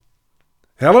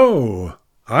Hello,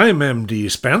 I'm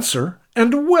MD Spencer,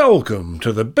 and welcome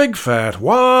to the Big Fat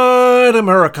White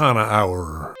Americana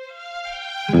Hour.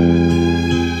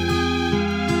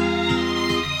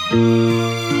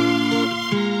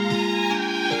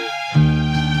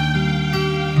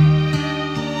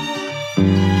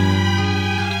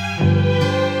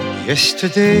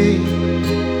 Yesterday,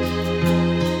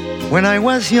 when I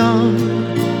was young,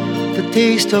 the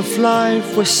taste of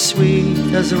life was sweet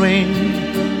as rain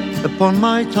upon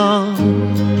my tongue.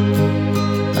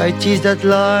 I teased at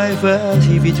life as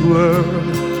if it were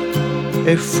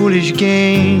a foolish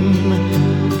game,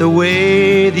 the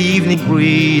way the evening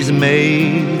breeze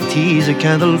may tease a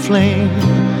candle flame.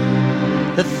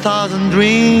 The thousand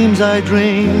dreams I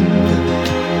dreamed,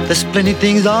 the splendid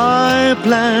things I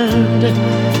planned,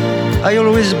 I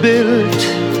always built,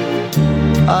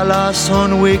 alas,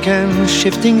 on weekend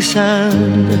shifting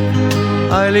sand.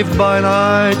 I lived by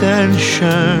night and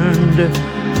shunned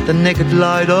the naked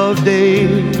light of day,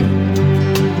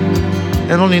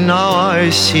 and only now I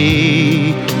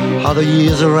see how the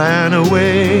years ran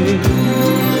away.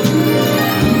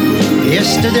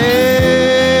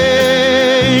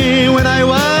 Yesterday, when I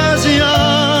was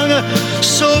young,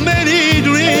 so many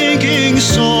drinking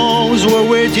songs were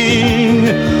waiting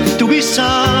to be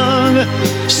sung.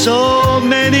 So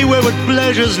many wayward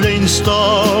pleasures lay in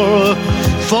store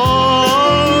for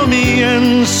me,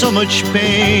 and so much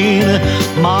pain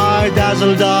my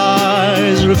dazzled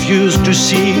eyes refused to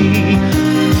see.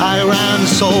 I ran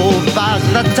so fast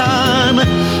that time,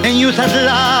 and youth at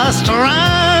last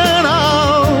ran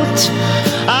out.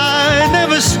 I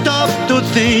never stopped to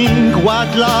think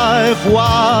what life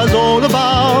was all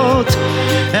about,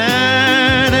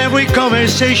 and every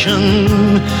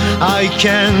conversation I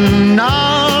can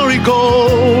now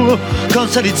recall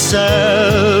concerned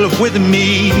itself with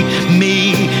me,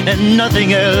 and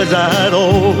nothing else at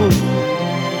all.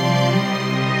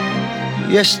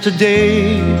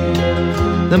 Yesterday,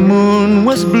 the moon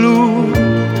was blue,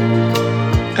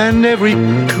 and every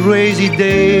crazy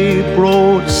day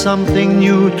brought something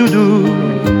new to do.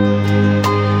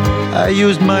 I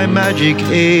used my magic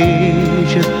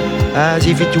age as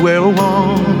if it were a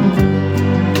wand,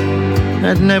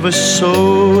 and never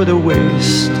saw the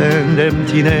waste and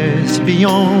emptiness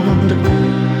beyond.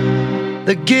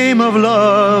 The game of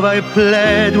love I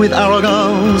played with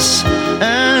arrogance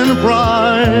and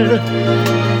pride,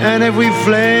 and every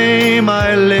flame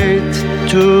I lit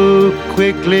too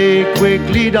quickly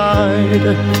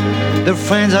died. The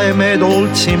friends I made all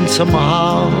seemed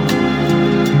somehow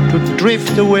to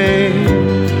drift away,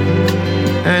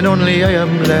 and only I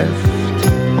am left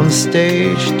on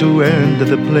stage to end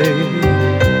the play.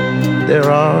 There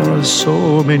are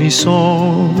so many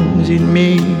songs in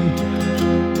me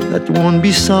that won't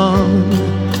be sung.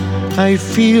 I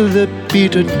feel the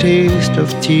bitter taste of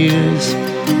tears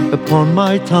upon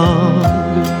my tongue.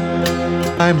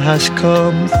 Time has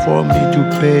come for me to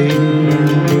pay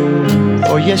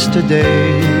for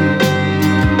yesterday,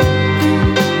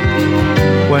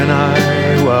 when I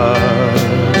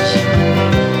was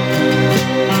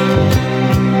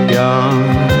young.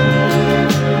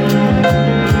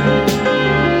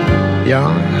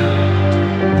 Young.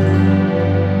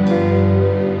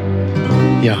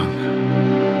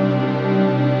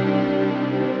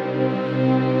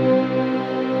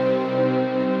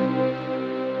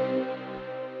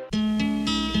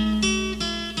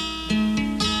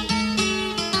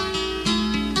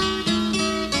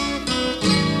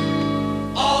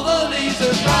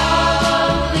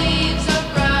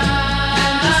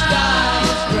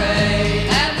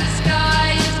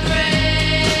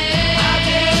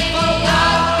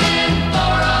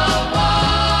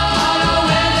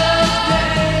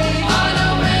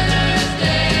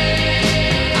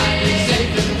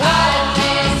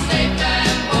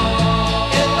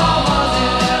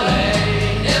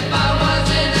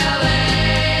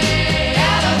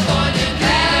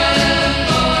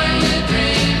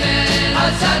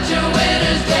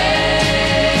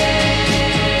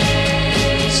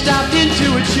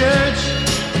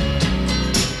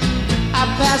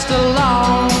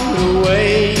 Along the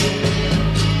way,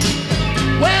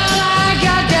 well, I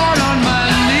got down on my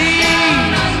knees,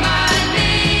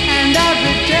 and I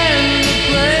pretend to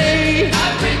pray.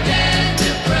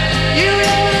 You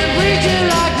know the preacher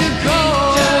like the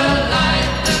cold.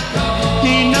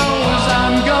 He knows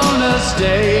I'm gonna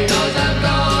stay.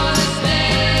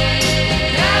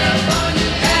 California,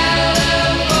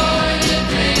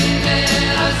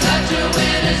 dreaming of such a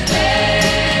winter's day.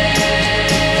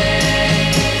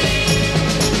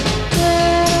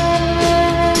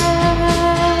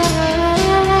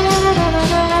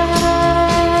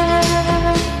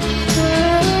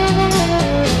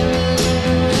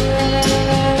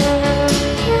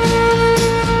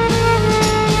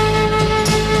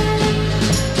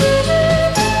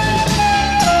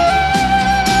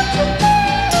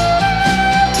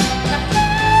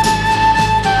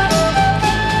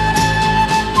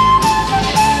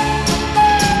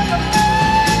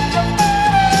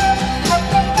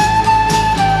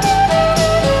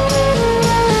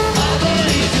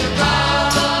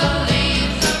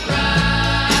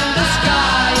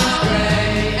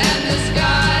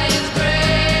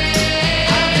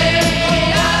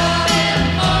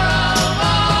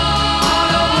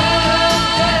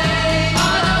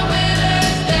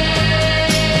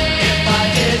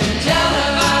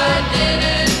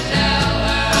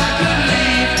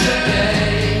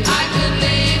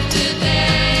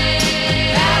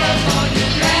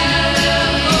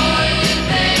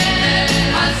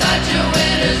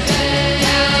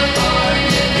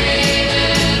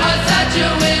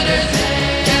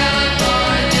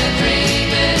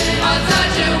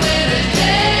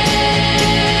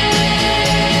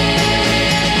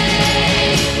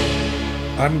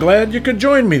 I'm glad you could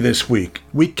join me this week.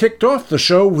 We kicked off the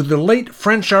show with the late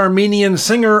French-Armenian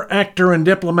singer, actor, and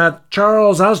diplomat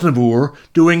Charles Aznavour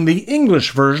doing the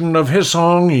English version of his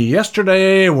song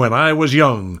Yesterday When I Was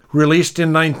Young, released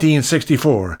in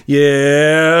 1964.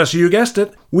 Yes, you guessed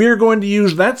it. We're going to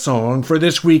use that song for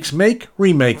this week's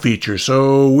Make-Remake feature,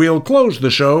 so we'll close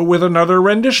the show with another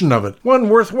rendition of it, one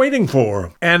worth waiting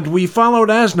for. And we followed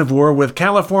Aznavour with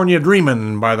California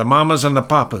Dreamin' by the Mamas and the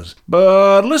Papas.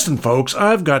 But listen, folks,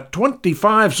 I've got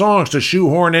 25 songs to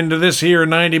shoehorn into this here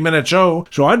 90-minute show,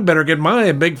 so I'd better get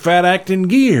my big fat act in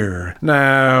gear.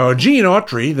 Now, Gene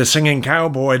Autry, the singing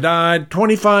cowboy, died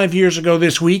 25 years ago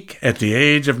this week at the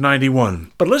age of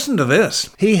 91. But listen to this.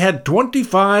 He had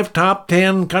 25 top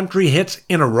 10 country hits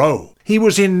in a row. He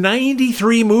was in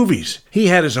 93 movies. He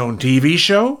had his own TV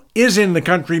show, is in the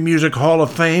Country Music Hall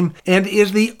of Fame, and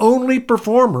is the only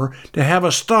performer to have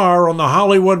a star on the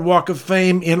Hollywood Walk of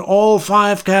Fame in all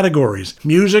 5 categories: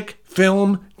 music,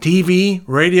 film, TV,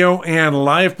 radio, and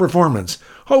live performance.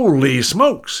 Holy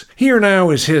smokes! Here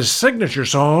now is his signature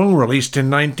song, released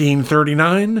in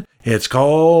 1939. It's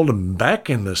called Back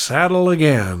in the Saddle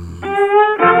Again.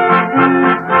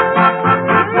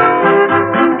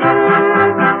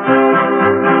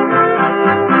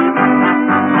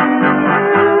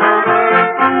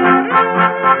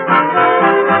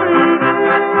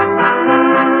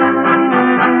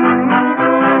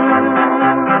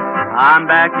 I'm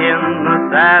back in the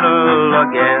saddle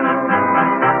again,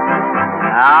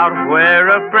 out where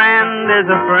a friend is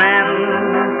a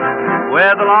friend,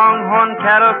 where the longhorn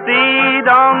cattle feed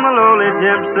on the lowly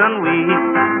Jimson wheat.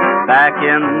 Back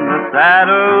in the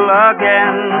saddle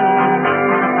again,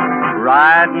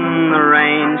 riding the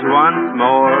range once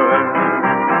more,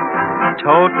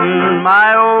 toting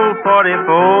my old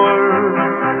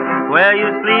 44, where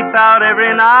you sleep out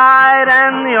every night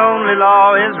and the only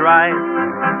law is right.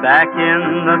 Back in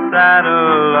the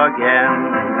saddle again.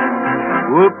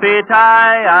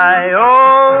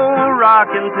 Whoopee-tie-I-oh,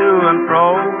 rocking to and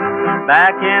fro.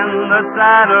 Back in the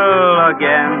saddle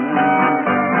again.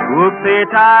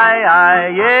 Whoopee-tie-I,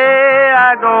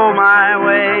 I go my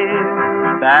way.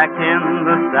 Back in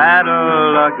the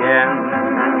saddle again.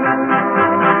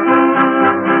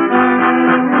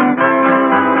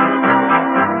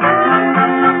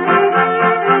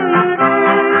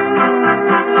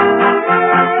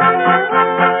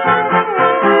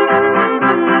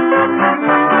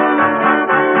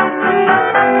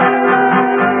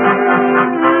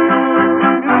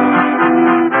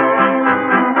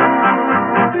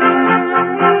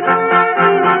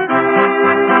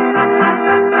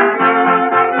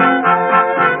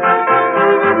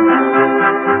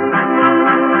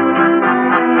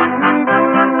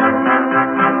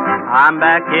 I'm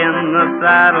back in the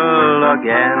saddle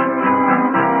again,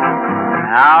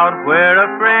 out where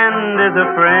a friend is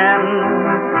a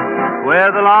friend,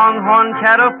 where the longhorn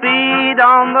cattle feed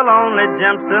on the lonely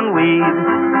Jimson weed.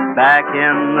 Back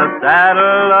in the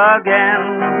saddle again,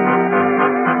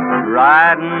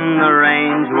 riding the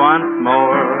range once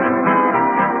more,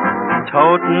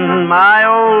 toting my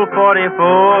old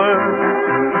 44,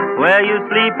 where you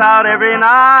sleep out every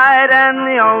night and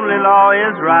the only law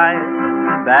is right.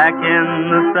 Back in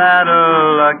the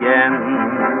saddle again.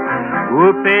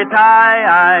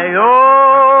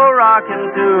 Whoopee-tie-I-oh,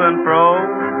 rocking to and fro.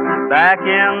 Back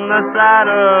in the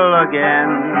saddle again.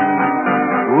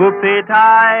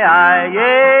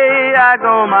 Whoopee-tie-I-yay, I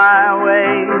go my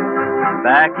way.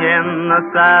 Back in the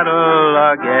saddle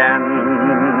again.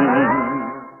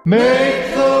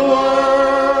 Make the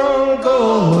world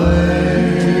go away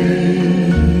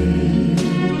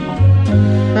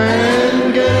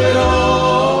and get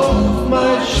off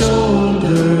my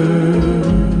shoulders.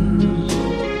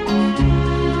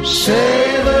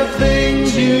 Say the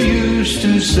things you used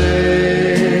to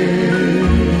say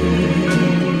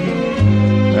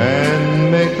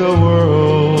and make the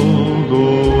world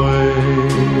go away.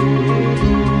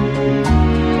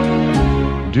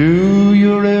 Do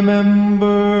you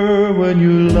remember when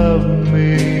you loved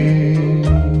me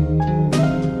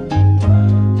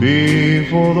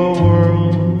before the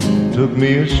world took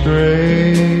me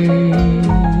astray?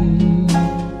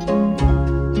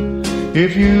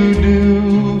 If you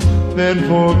do, then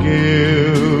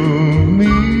forgive me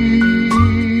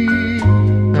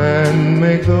and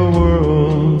make the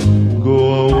world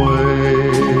go away.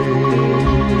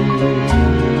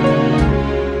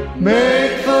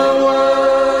 Make the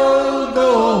world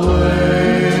go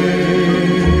away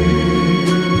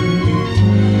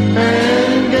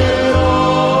and get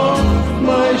off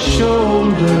my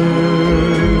shoulders.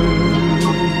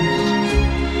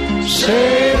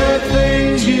 Say the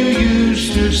things you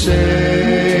used to say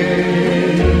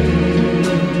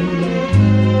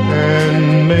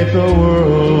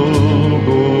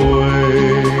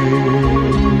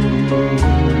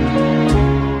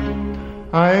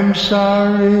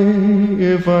sorry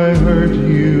if I hurt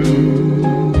you.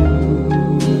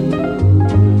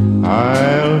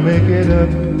 I'll make it up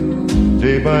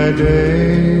day by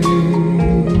day.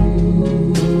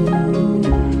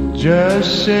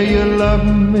 Just say you love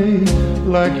me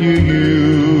like you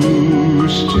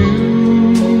used to,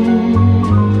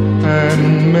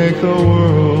 and make the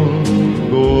world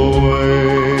go away.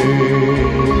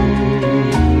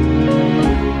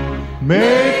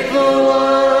 Make the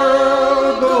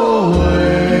world go away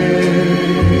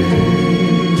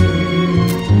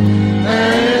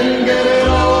and get it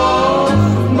off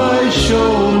my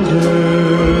shoulders.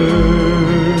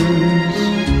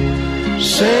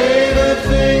 Say the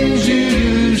things you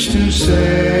used to say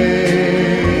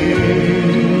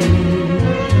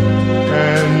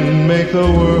and make the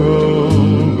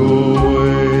world go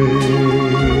away.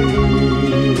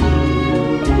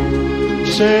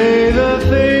 Say the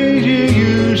things you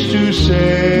used to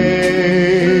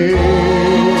say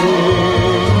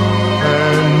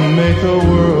and make the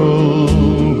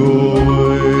world go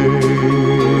away.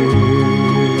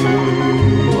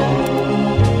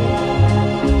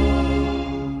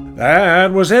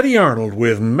 That was Eddie Arnold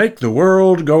with Make the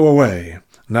World Go Away.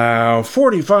 Now,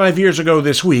 45 years ago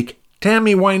this week,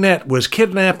 Tammy Wynette was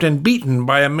kidnapped and beaten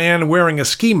by a man wearing a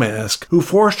ski mask who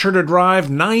forced her to drive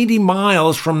 90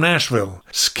 miles from Nashville.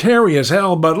 Scary as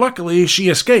hell, but luckily she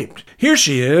escaped. Here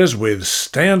she is with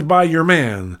Stand By Your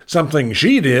Man, something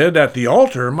she did at the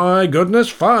altar, my goodness,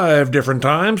 5 different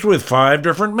times with 5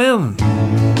 different men.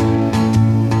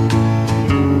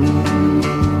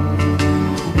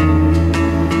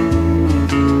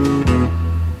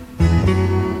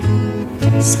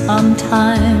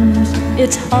 Sometimes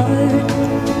it's hard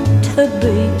to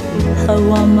be a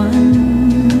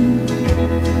woman,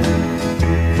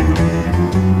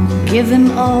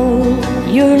 giving all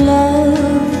your love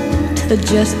to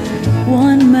just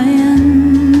one man.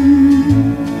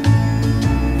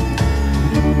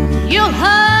 You'll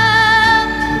have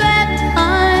bad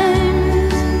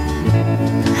times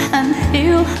and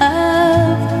he'll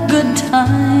have good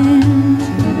times,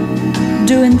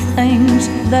 doing things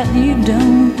that you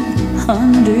don't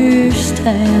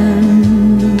understand.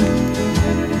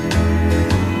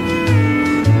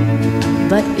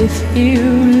 But if you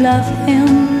love him,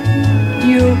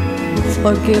 you'll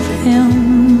forgive him,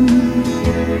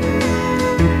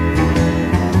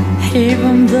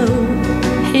 even though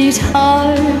he's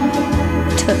hard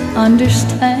to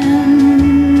understand.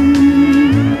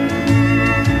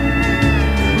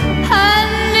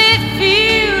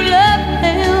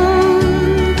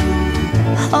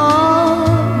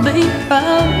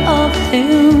 Proud of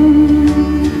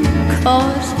him,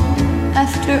 'cause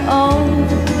after all,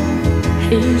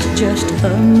 he's just a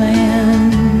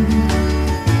man.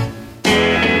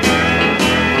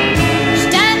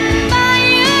 Stand by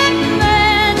your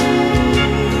man,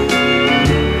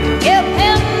 give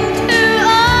him 2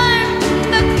 arms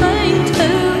to cling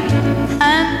to,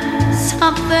 and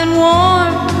something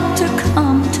warm to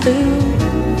come to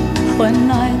when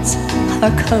nights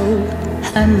are cold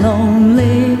and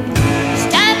lonely.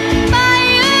 Stand by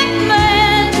your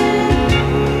man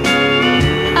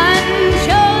and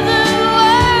show the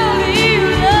world you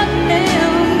love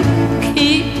him.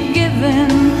 Keep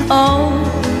giving all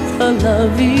the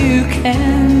love you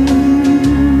can.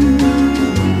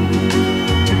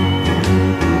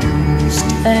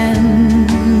 Stand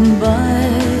by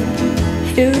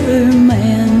your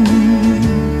man.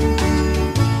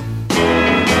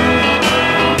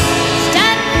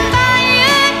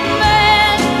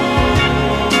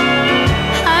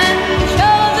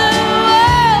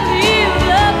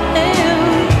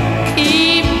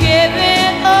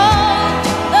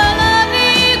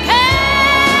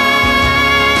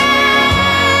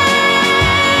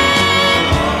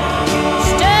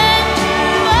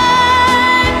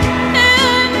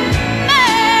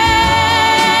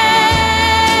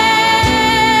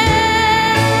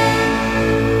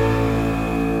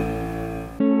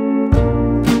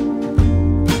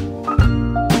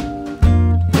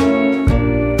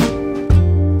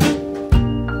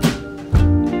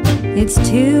 It's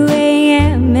 2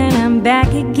 a.m. and I'm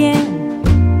back again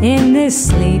in this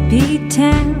sleepy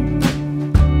town.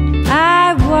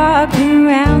 I walk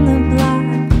around the block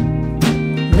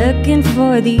looking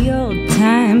for the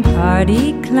old-time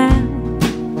party clown.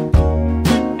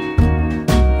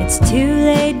 It's too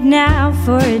late now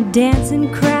for a dancing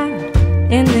crowd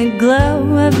in the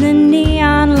glow of the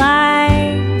neon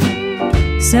light.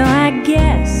 So I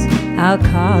guess I'll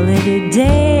call it a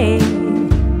day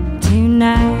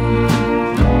tonight.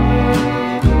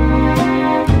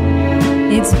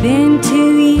 It's been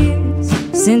 2 years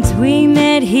since we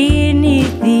met here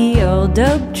neath the old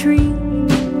oak tree.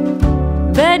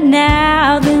 But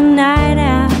now the night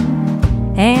out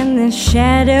and the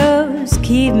shadows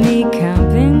keep me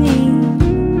company.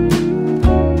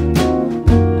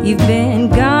 You've been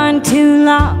gone too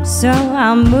long, so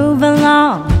I'll move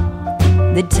along.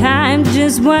 The time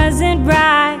just wasn't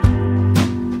right,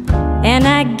 and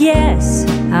I guess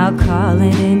I'll call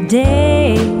it a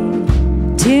day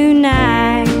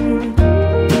tonight.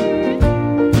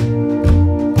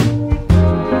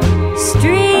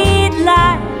 Street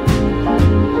light,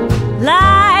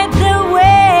 light the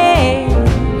way.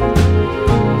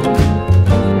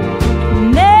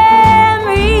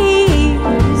 Memories,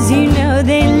 you know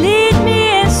they lead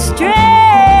me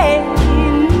astray.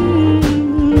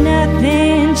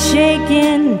 Nothing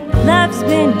shaking, love's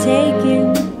been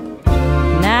taken,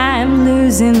 and I'm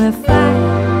losing the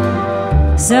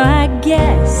fight. So I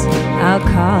guess I'll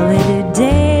call it a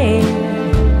day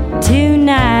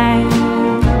tonight.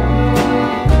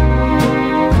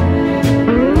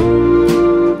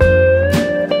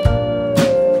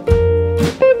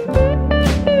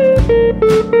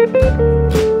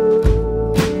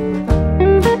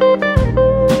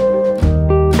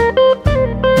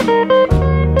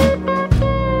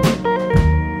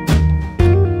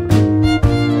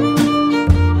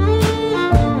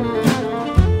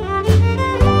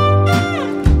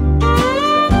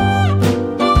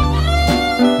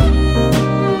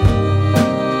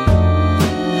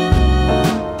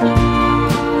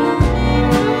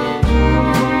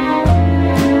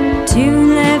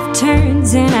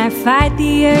 And I fight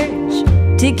the urge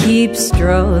to keep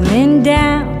strolling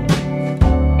down.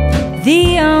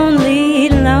 The only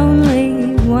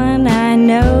lonely one I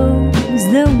know's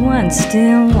the one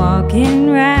still walking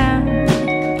round.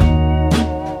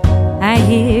 I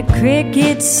hear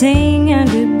crickets sing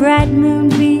under bright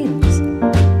moonbeams,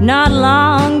 not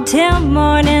long till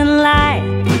morning light,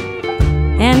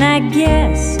 and I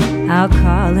guess I'll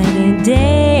call it a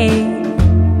day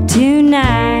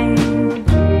tonight.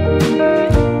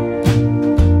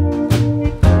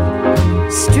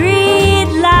 Street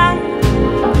light,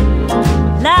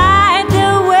 light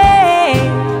the way.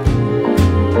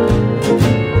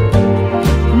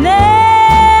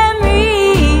 Memories,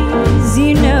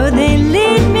 you know they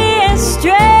lead me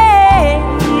astray.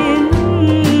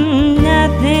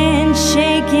 Nothing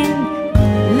shaking,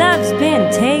 love's been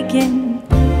taken,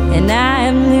 and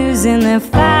I'm losing the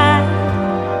fight.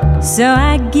 So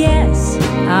I guess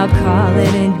I'll call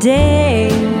it a day.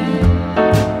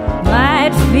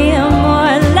 Might feel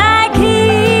more like he,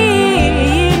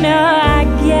 you know, I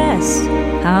guess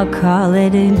I'll call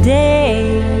it a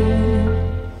day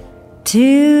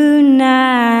tonight.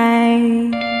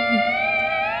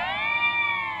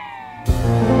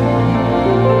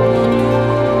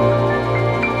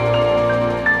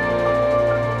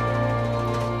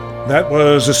 That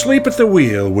was Asleep at the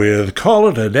Wheel with Call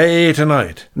It a Day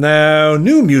Tonight. Now,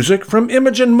 new music from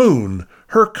Imogen Moon,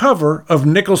 her cover of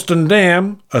Nicholston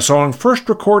Dam, a song first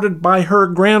recorded by her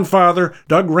grandfather,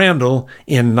 Doug Randall,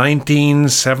 in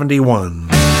 1971.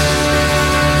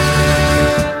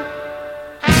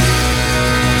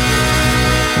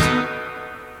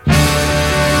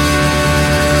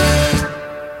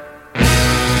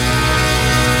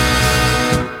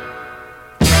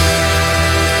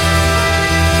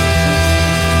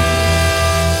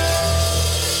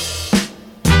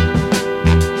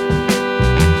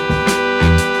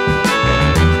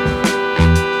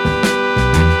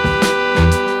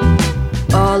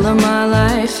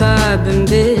 I've been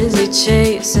busy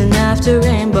chasing after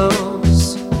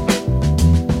rainbows.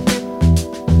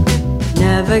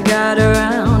 Never got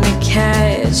around to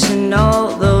catching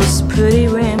all those pretty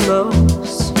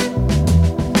rainbows.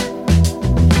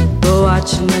 But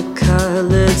watching the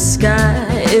colored sky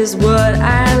is what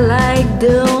I like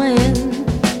doing.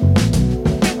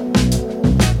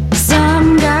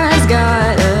 Some guys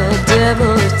got a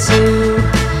devil or two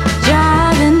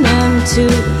driving them to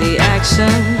the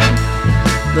action,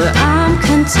 but I'm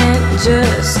content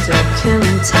just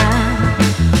killing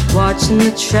time, watching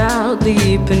the trout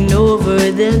leaping over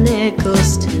the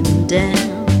Nicholston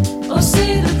Dam. Oh,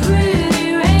 see the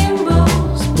pretty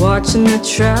rainbows, watching the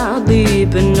trout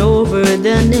leaping over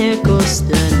the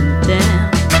Nicholston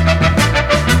Dam.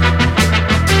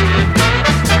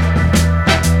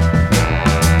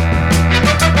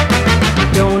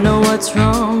 Don't know what's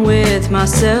wrong with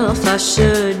myself, I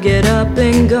should get up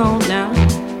and go now.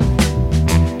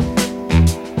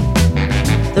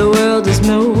 The world is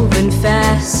moving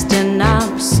fast and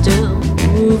I'm still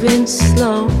moving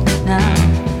slow now.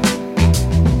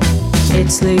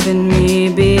 It's leaving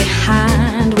me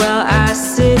behind while I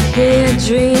sit here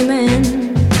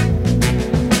dreaming.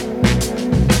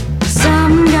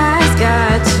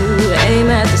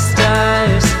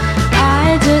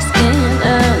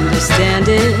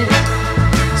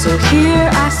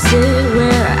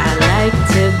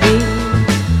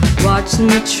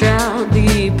 Watching the trout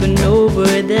leaping over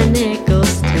the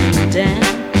Nicholson Dam.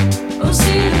 Oh,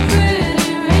 see the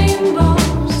pretty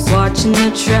rainbows. Watching the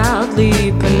trout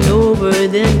leaping over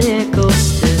the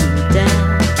Nicholson Dam.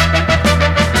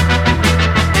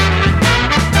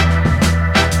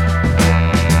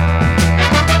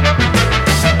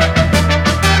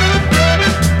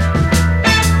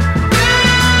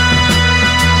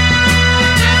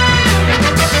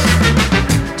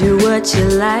 Do what you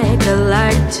like, I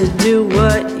like to do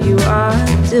what you are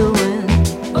doing.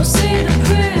 Oh, see the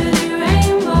pretty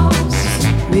rainbows.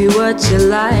 Be what you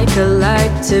like, I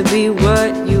like to be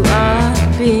what you are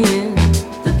being.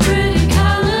 The pretty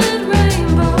colored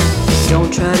rainbows.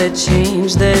 Don't try to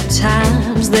change the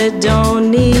times that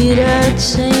don't need a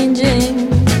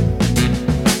changing.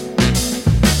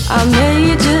 I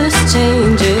may just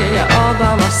change it all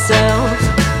by myself.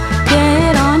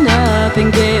 Get on up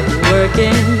and get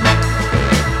working,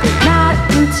 but not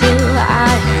until I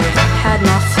had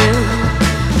my fill.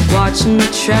 Watching the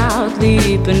trout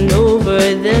leaping over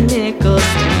the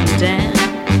Nicholson Dam.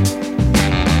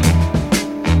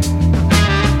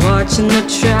 Watching the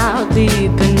trout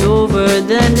leaping over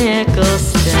the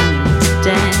Nicholson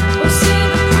Dam. Oh, see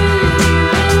the pretty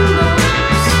rainbows.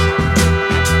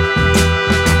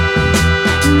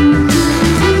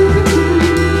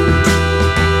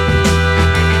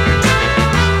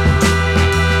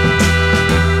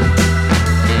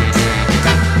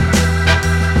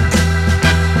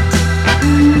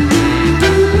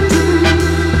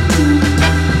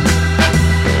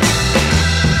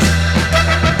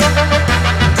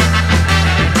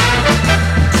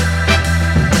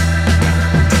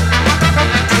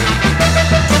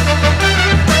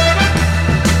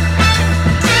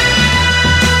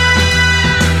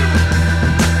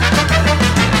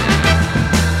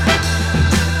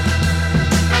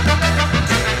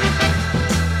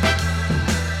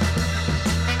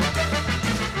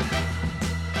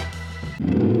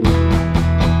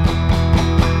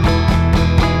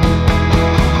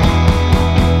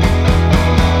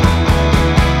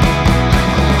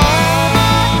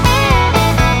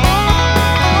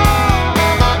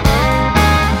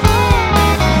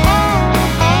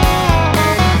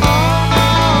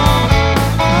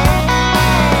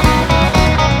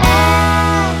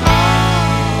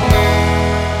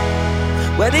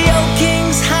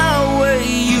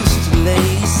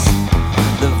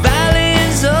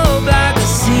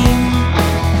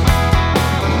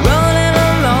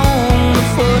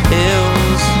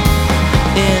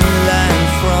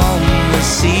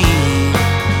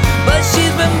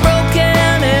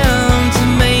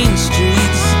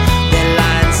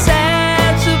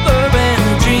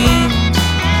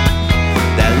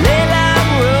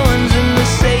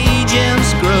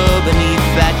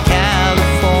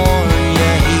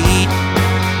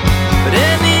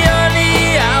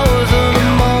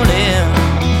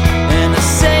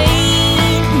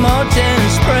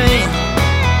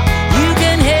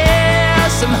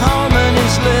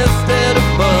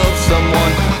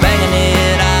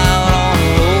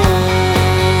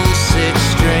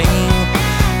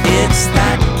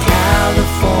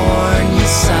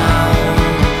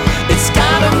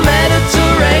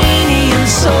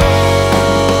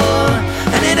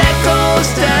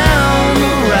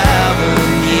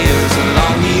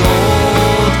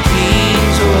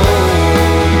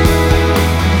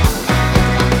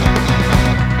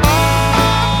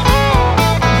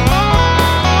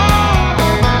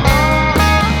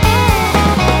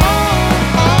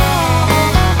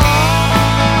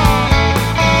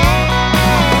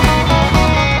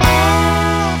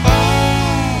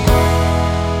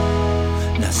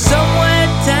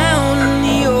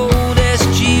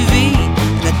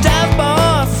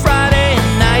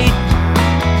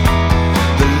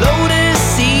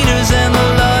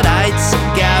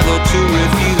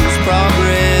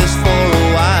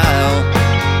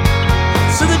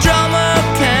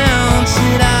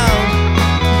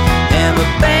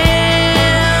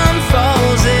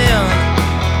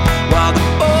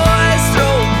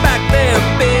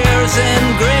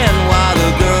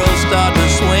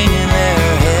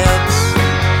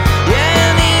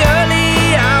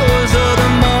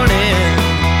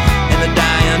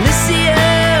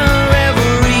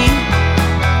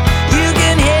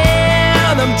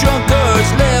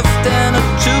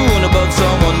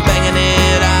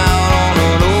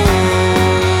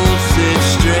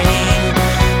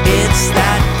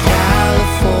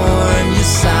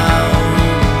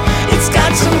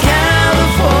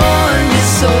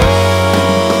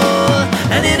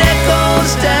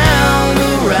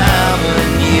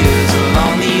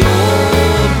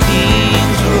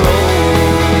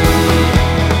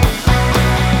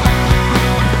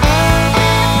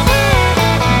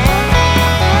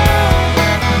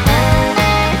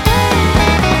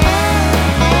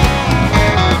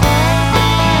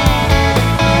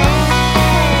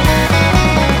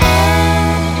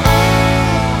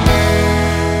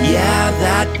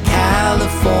 that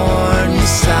California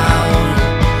sound.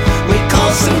 We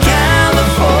call some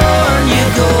California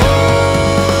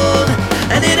gold,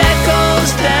 and it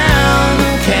echoes down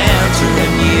the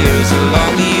Cantarin years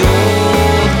along the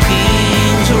old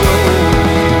Kings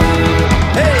Road.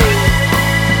 Hey!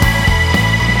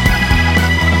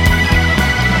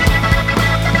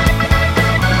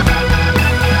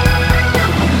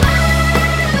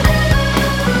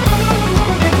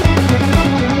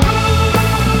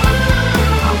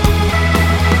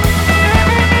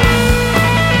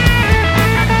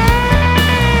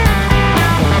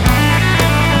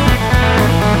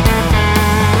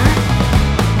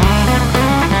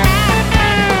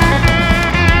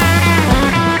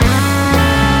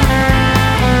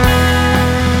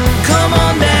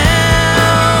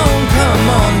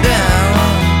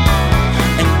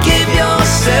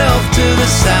 The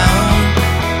sound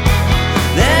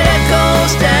that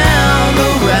echoes down the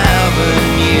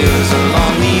avenues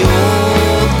along the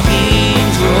old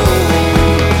Kings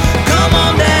Road. Come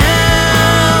on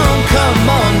down,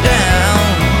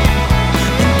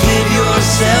 and give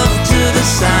yourself to the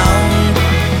sound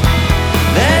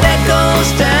that echoes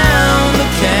down the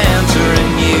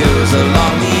Cantarin years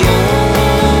along the old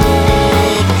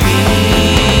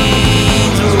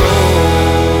Kings Road.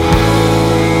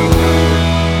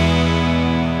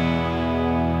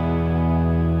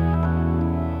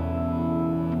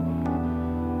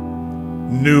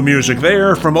 New music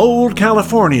there from Old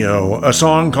California, a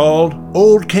song called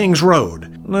Old Kings Road.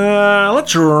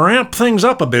 Let's ramp things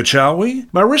up a bit, shall we?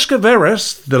 Mariska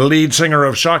Veres, the lead singer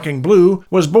of Shocking Blue,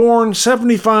 was born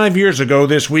 75 years ago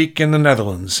this week in the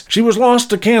Netherlands. She was lost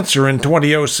to cancer in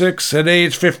 2006 at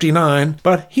age 59,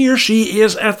 but here she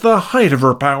is at the height of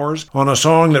her powers on a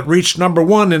song that reached number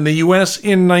 1 in the US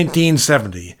in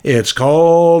 1970. It's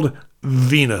called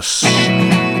Venus.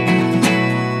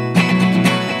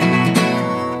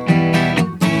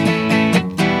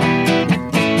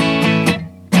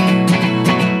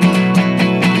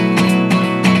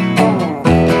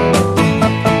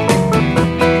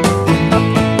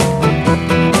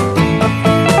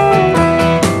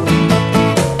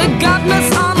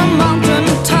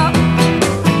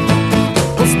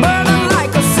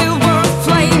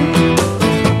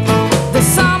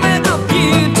 Summit of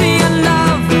beauty and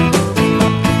love.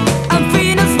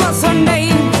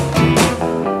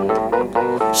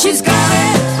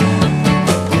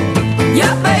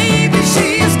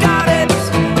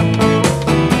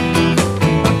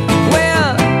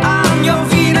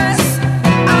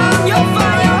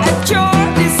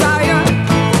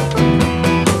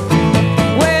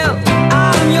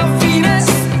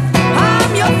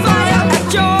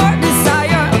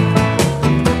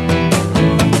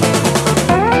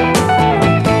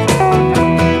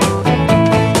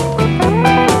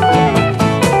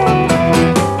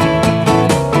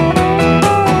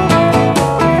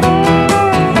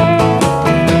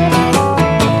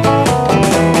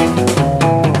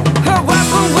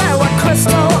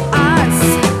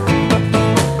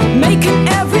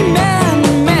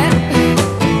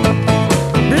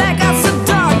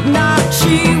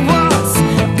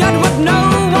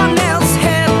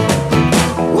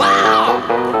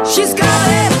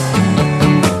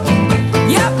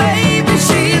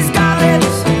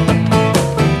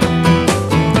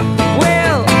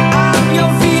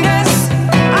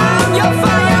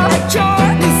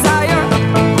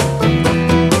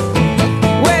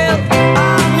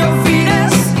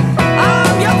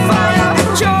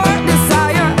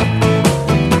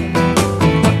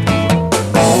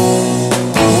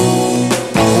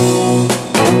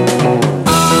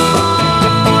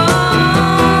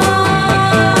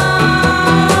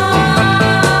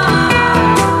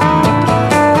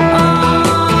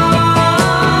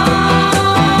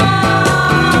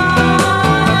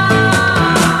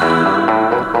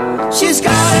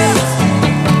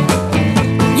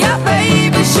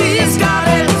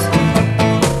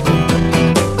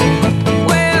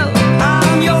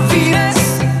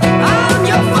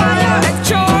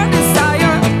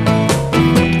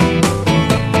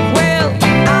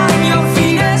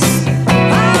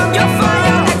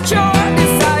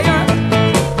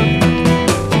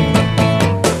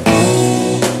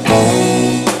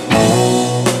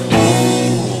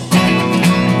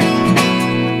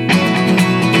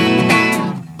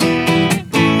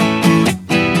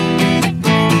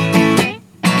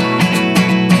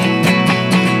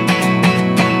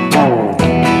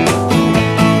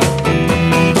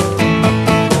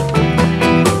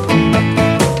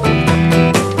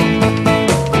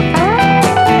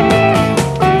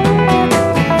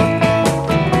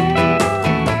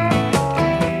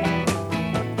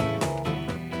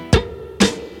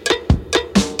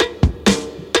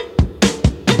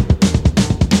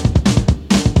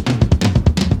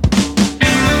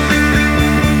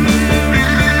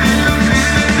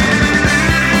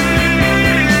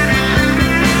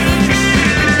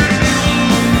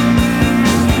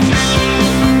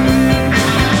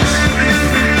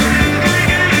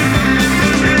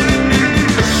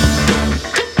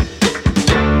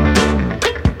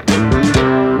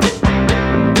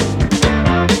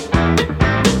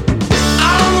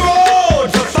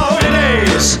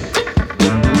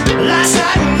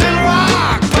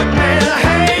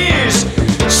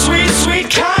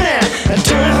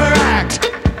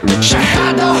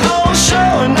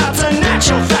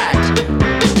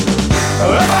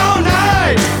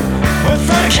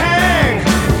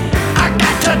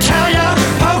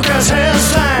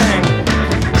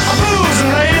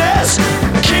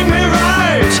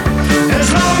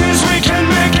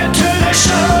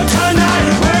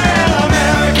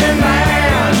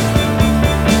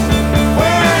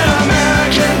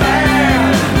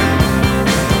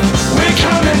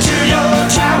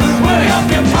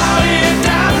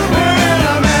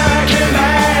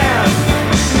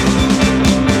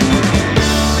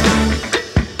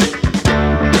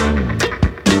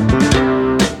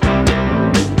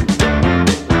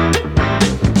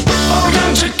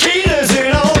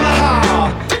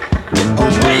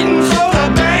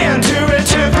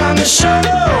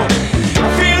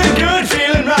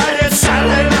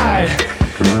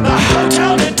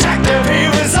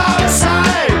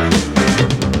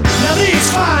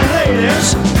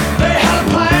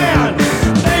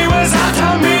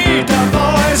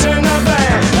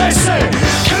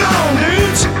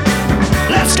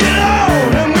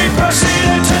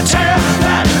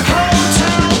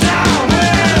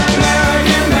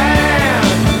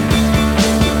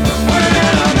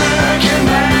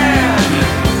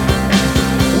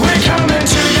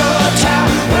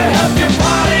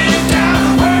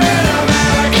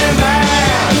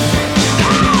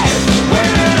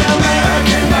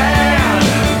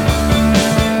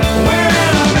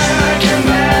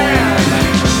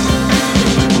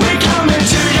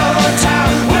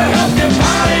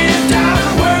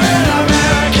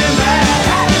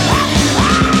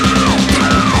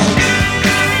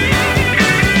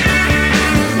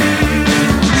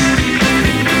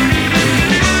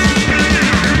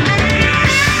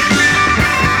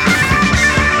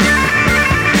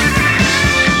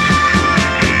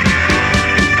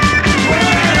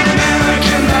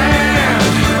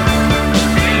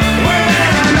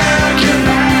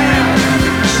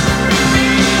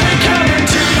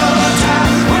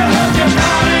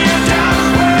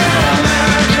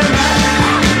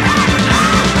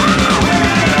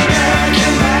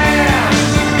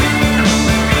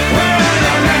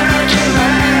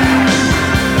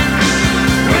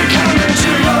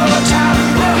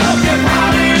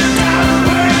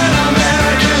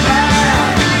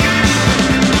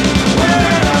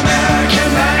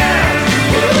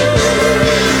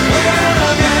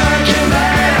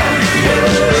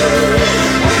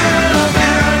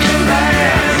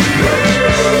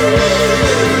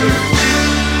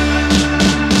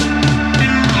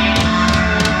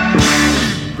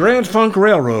 Grand Funk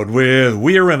Railroad with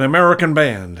We're an American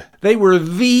Band. They were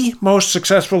the most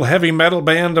successful heavy metal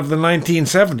band of the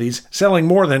 1970s, selling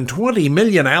more than 20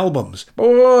 million albums.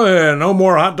 Boy, no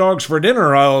more hot dogs for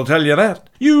dinner, I'll tell you that.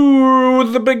 You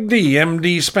with the Big D,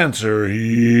 M.D. Spencer,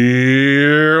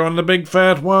 here on the Big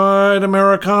Fat Wide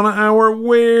Americana Hour,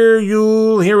 where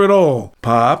you'll hear it all.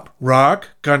 Pop, rock,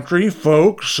 country,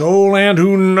 folk, soul, and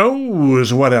who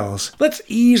knows what else. Let's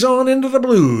ease on into the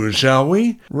blues, shall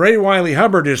we? Wylie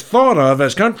Hubbard is thought of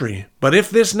as country, but if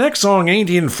this next song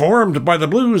ain't informed by the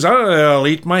blues, I'll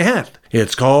eat my hat.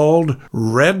 It's called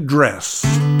Red Dress.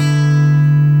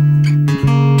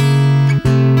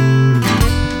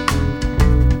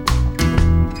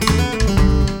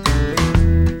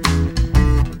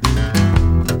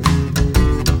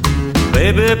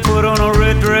 Baby put on a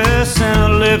red dress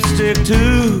and a lipstick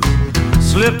too.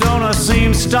 Slipped on her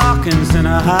seam stockings and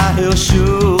her high heel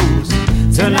shoes.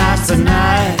 Tonight's the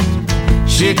night,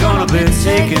 she gonna be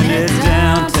taking it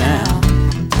downtown.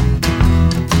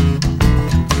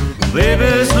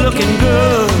 Baby's looking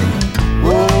good,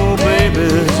 oh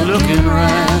baby's looking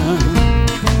round.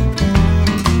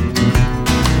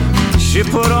 She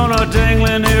put on her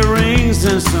dangling earrings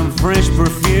and some French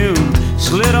perfume.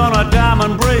 Slid on a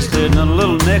diamond bracelet and a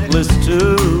little necklace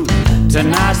too.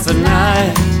 Tonight's the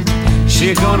night,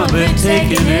 she gonna be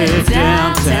taking it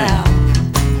downtown.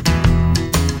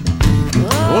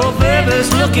 Oh,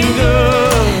 baby's looking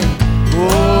good,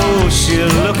 oh,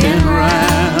 she's looking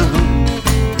round.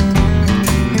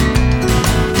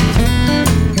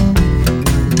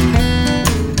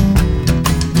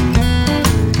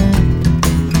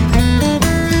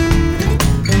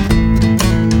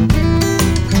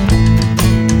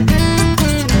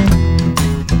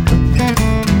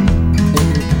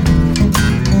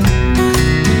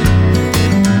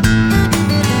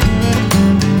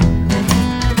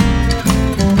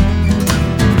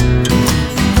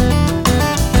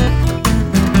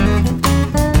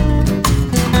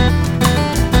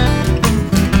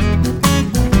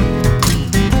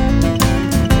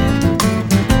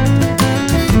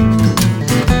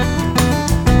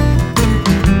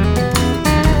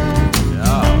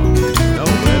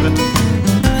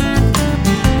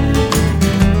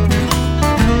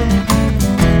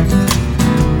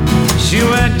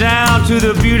 To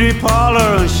the beauty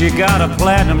parlor and she got a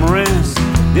platinum rinse.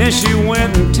 Then she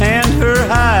went and tanned her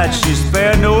hide, she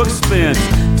spared no expense.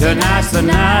 Tonight's the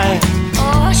night,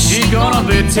 oh, she gonna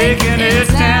be taking it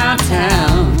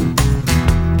downtown.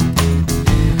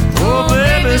 Oh,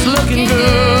 baby's looking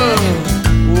good,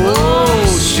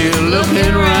 oh, she's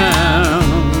looking round.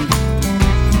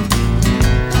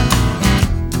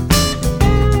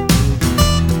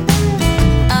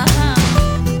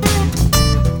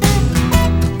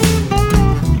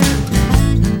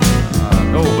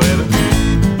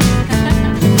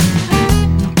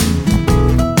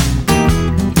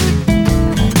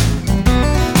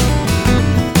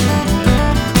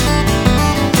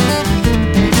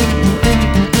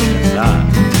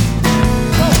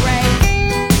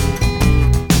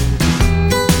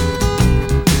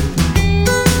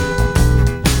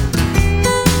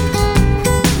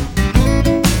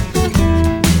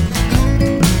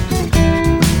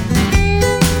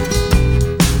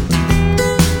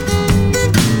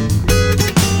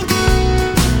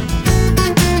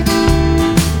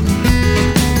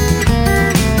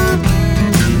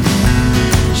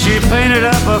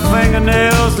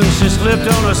 She slipped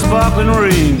on her sparkling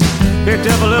rings, picked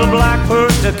up a little black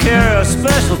purse to carry her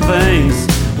special things.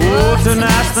 Oh,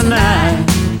 tonight's the night,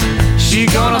 she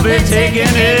gonna be taking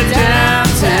it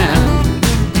downtown.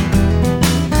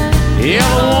 Yeah,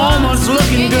 the woman's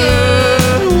looking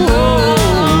good,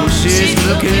 oh, she's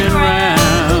looking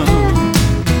round.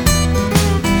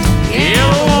 Yeah,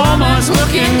 the woman's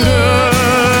looking good,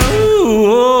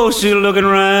 oh, she's looking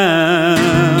round.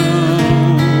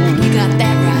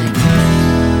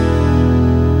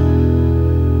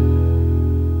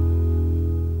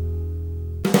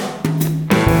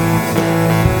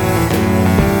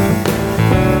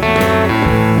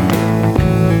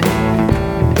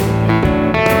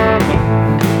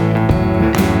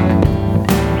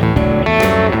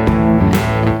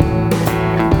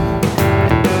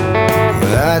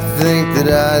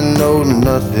 I know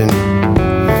nothing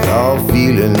without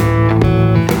feeling.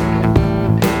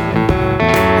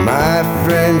 My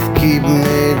friends keep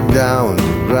me down to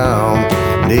the ground,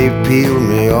 they peel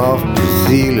me off the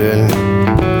ceiling.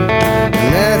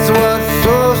 And that's what's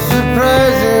so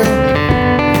surprising,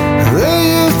 they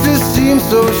used to seem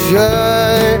so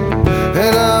shy.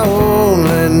 And I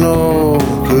only know,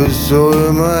 'cause so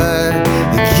am I.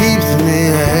 It keeps me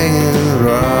hanging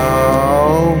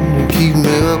around, keep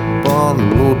me up on the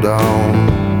low down.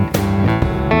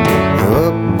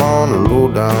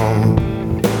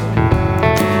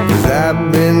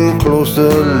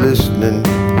 closer listening,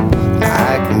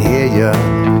 I can hear you.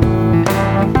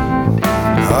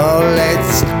 All that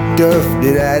stuff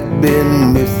that I'd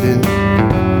been missing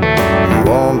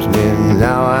warms me,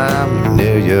 now I'm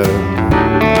near you.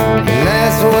 And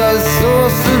that's what's so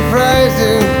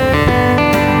surprising.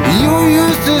 You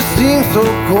used to seem so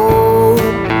cold,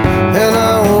 and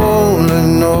I only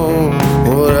know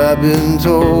what I've been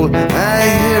told. I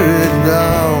hear it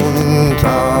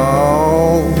downtown.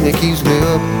 It keeps me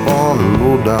up on the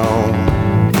lowdown,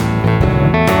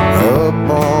 up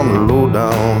on the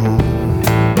lowdown.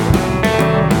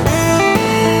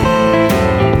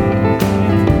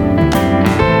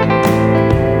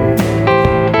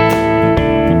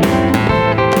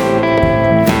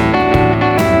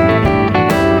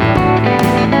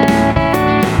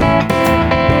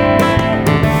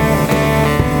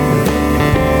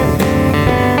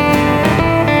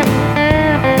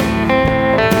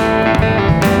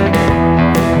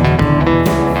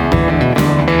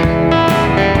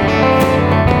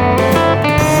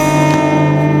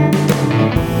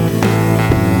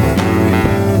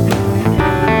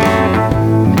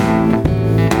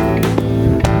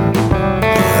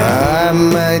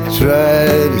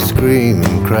 Try to scream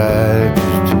and cry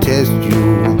just to test you,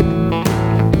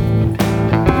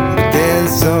 but then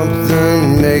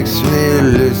something makes me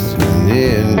listen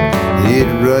in. It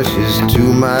rushes to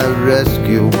my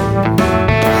rescue,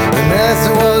 and that's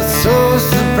what's so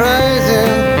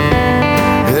surprising.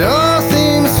 It all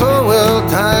seems so well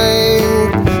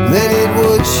timed that it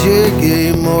would shake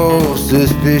a more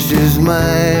suspicious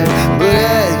mind, but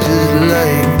I just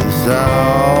like the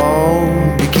sound.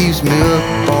 It keeps me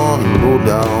up on the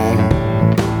lowdown,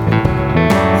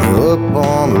 up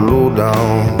on the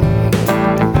lowdown.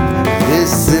 This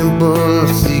simple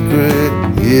secret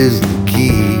is the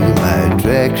key. My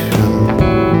attraction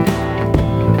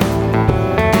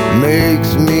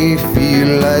makes me feel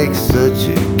like such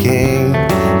a king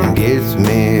and gets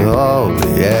me all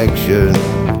the action.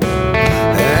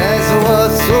 That's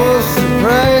what's so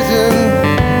surprising.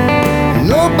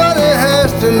 Nobody has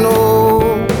to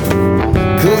know,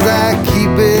 'cause I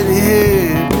keep it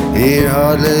here, it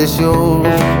hardly shows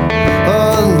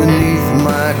underneath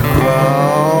my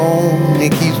crown.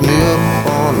 It keeps me up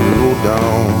on the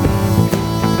lowdown,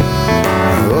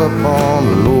 up on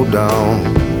the lowdown.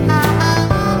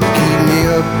 Keep me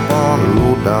up on the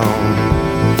lowdown,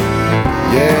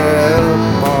 yeah,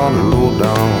 up on the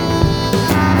lowdown.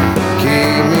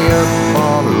 Keep me up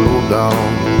on the lowdown,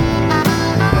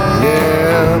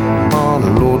 yeah, up on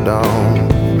the lowdown.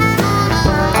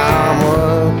 I'm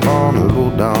up on the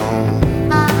lowdown,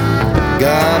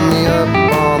 got me up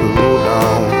on the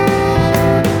lowdown.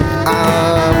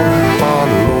 I'm up on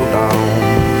the lowdown,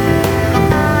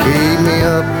 keep me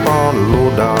up on the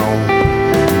lowdown,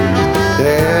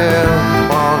 yeah,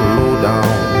 up on the lowdown.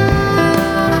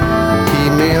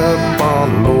 Keep me up on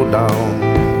the lowdown,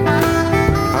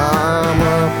 I'm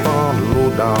up on the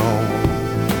lowdown.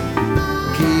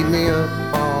 Keep me up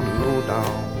on the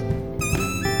lowdown.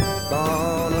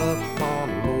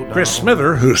 Chris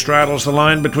Smither, who straddles the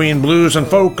line between blues and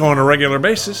folk on a regular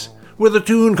basis, with a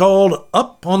tune called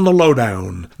Up on the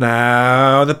Lowdown.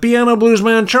 Now, the piano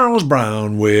bluesman Charles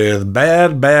Brown with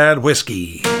Bad Bad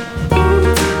Whiskey.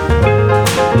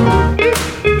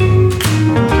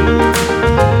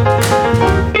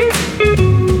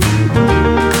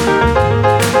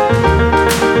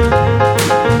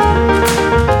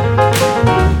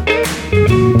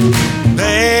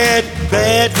 Bad,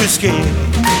 bad whiskey.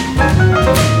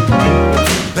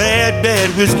 Bad, bad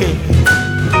whiskey.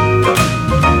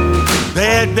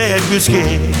 Bad, bad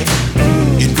whiskey.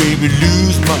 It made me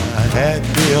lose my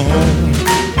happy home.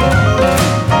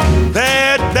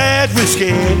 Bad, bad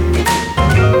whiskey.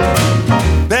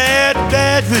 Bad,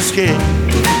 bad whiskey.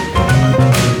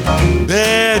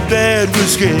 Bad, bad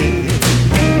whiskey.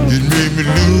 It made me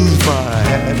lose my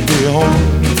happy home.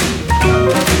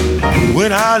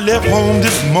 When I left home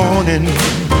this morning,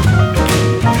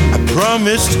 I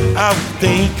promised I would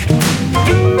think,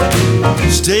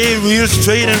 stay real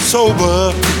straight and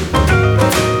sober,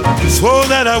 swore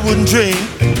that I wouldn't drink.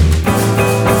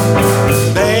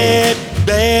 Bad,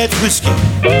 bad whiskey.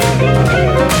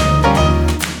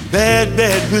 Bad,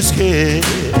 bad whiskey.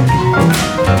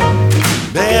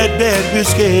 Bad, bad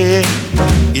whiskey.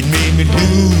 It made me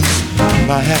lose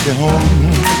my happy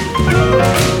home.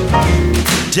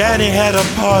 Daddy had a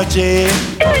party.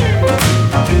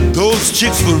 Those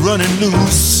chicks were running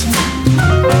loose.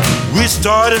 We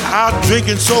started out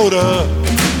drinking soda,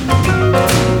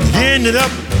 ended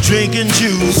up drinking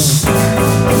juice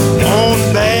on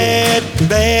bad,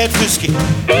 bad whiskey.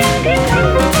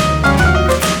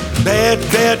 Bad,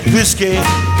 bad whiskey.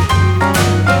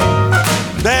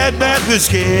 Bad, bad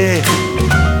whiskey,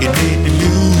 it made me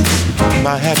lose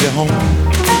my happy home.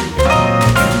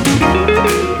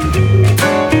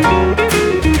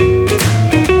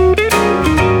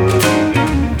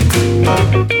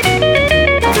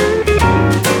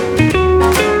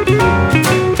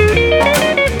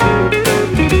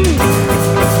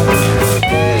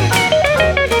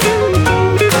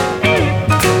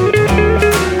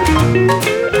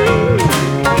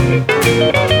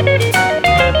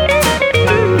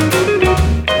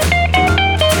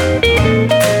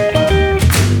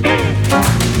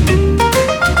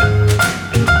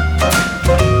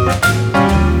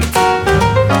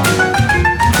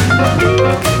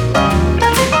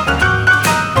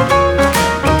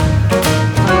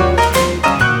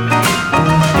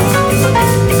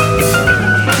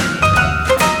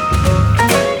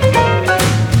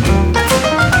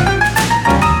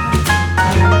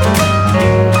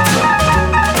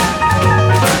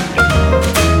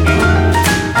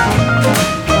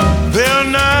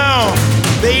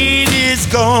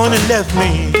 Left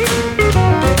me,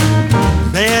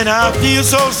 man, I feel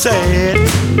so sad.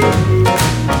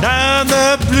 Now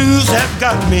the blues have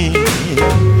got me.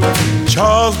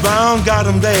 Charles Brown got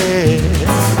them bad.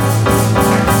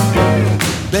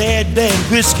 Bad, bad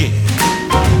whiskey.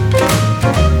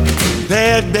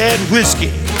 Bad, bad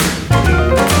whiskey.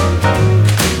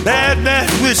 Bad, bad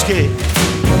whiskey.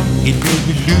 It made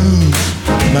me lose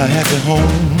my happy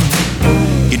home.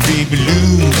 It made me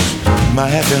lose my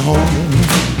happy home.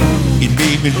 It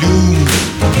made me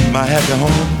lose my happy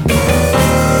home.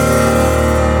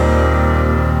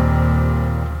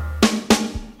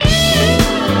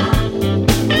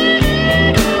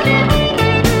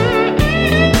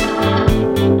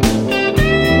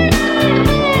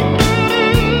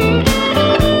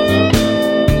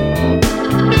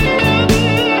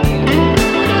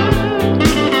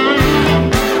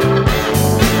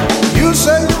 You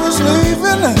say you was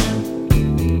leaving.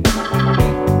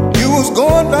 You was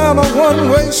going down a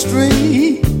one-way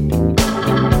street.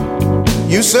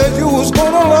 You said you was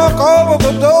gonna lock all of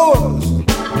the doors,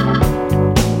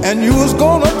 and you was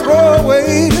gonna throw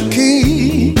away the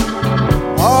key.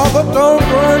 Oh, but don't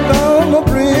burn down the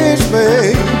bridge,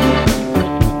 babe.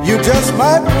 You just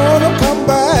might wanna come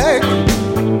back.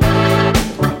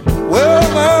 Well,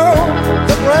 now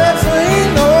the grass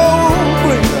ain't no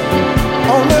greener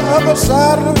on the other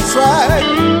side of the track.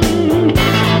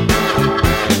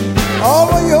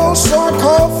 All of your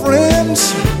so-called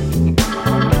friends,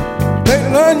 they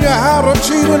learn you how to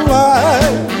cheat and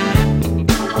lie.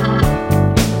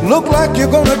 Look like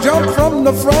you're gonna jump from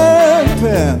the frying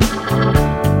pan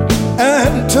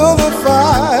and to the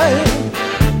fire.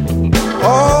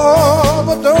 Oh,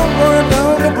 but don't burn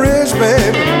down the bridge,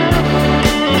 baby.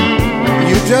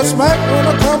 You just might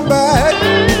wanna come back.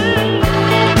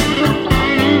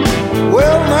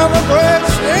 Well, now the grass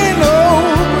ain't no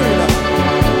greener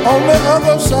on the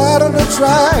other side of the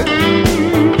track.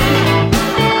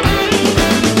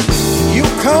 You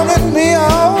counted me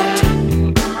out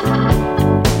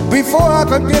before I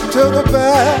could get to the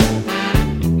back.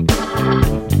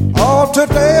 Oh,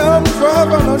 today I'm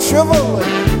driving a Chevrolet.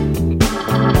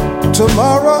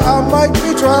 Tomorrow I might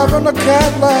be driving a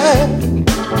Cadillac.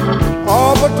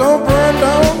 Oh, but don't burn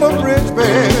down the bridge,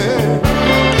 baby.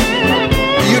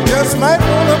 You just might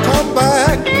wanna come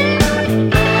back.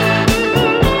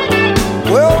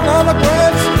 Well, now the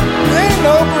grass ain't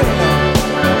no greener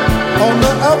on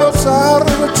the other side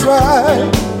of the track.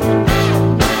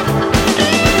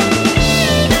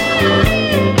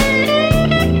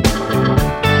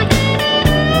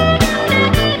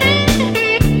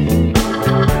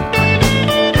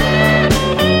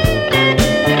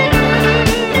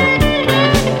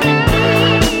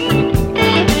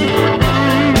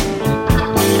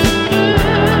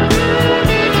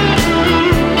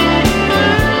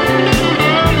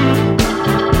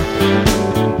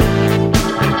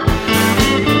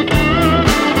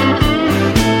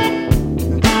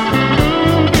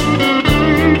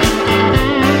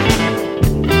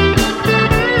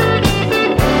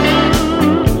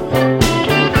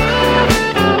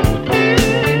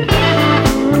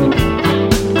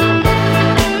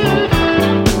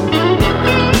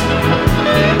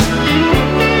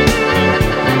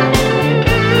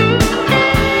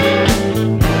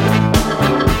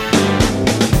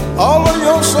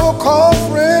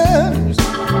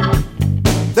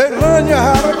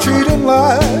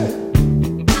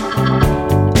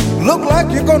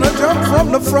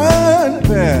 From the frying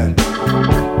pan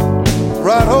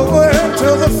right over into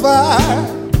the fire.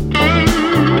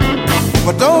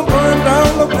 But don't burn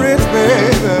down the bridge,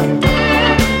 baby.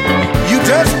 You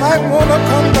just might wanna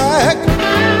come back.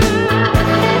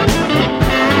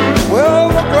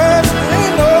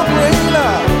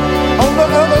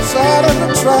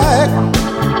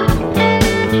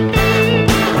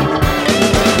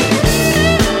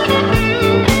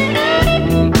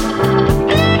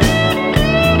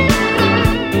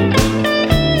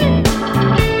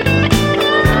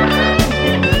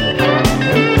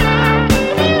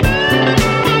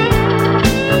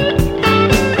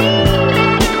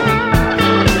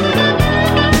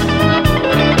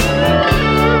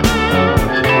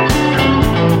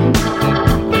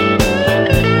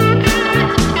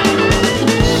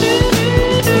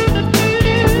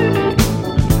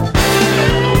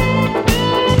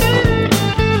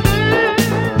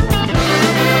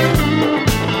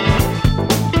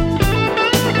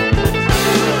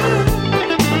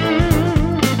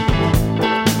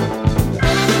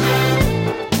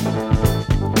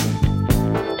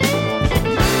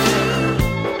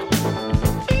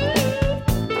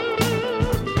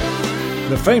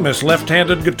 The famous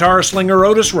left-handed guitar slinger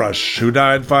Otis Rush, who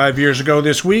died 5 years ago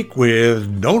this week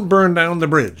with Don't Burn Down the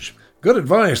Bridge. Good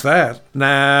advice, that.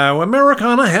 Now,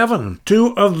 Americana Heaven,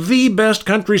 two of the best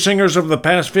country singers of the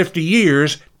past 50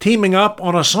 years, teaming up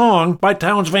on a song by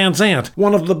Townes Van Zandt,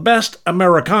 one of the best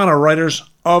Americana writers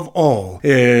of all.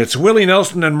 It's Willie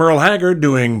Nelson and Merle Haggard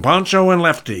doing Pancho and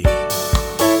Lefty.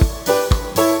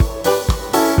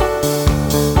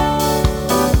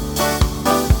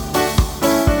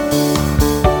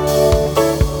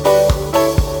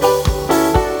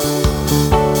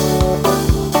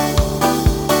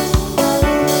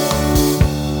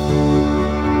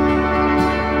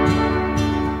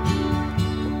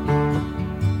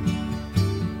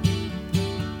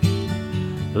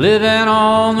 Living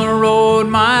on the road,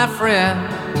 my friend,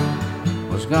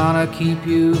 was gonna keep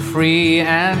you free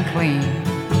and clean.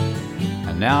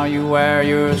 And now you wear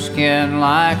your skin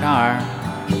like iron,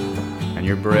 and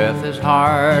your breath is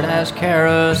hard as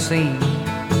kerosene.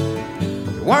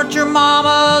 You weren't your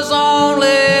mama's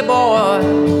only boy,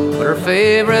 but her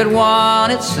favorite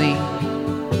one, it seemed.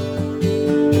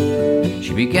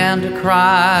 She began to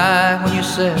cry when you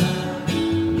said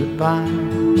goodbye.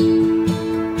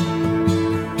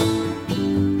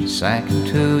 Sank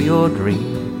into your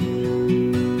dream.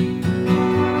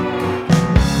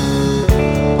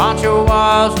 Pancho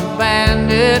was a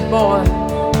bandit boy.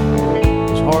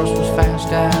 His horse was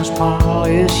fast as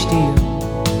polished steel.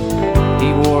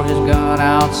 He wore his gun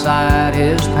outside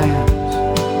his pants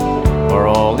for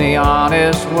all the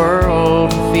honest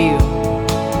world to feel.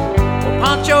 Well,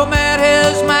 Pancho met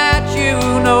his match, you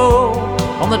know,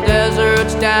 on the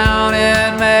deserts down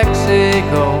in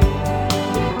Mexico.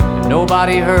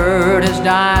 Nobody heard his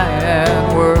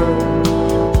dying words.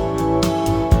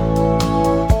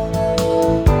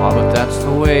 Oh, but that's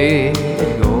the way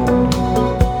it goes.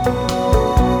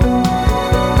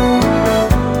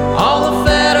 All the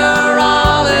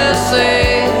federales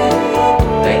say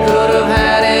they could have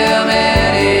had him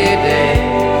any day.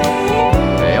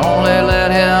 They only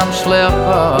let him slip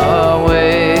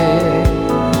away.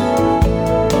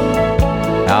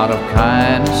 Out of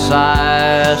kindness,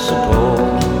 I suppose.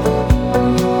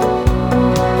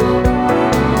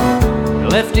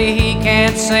 Lefty, he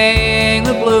can't sing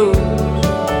the blues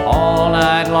all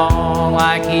night long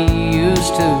like he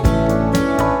used to.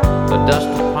 The dust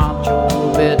of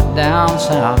Pancho bit down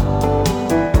south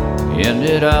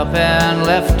ended up in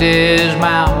Lefty's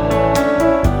mouth.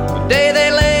 The day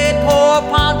they laid poor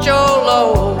Pancho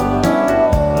low,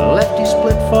 Lefty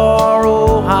split for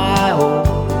Ohio,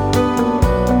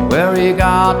 where he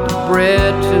got the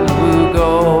bread to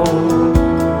go.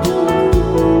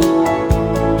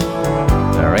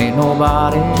 Ain't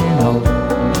nobody knows.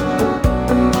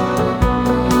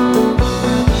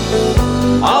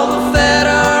 All the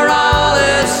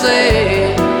federales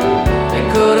say they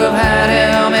could have had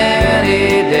him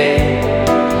any day.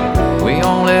 We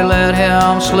only let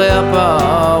him slip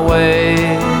away.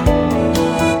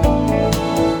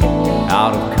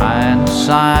 Out of kindness,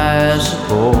 I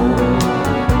suppose.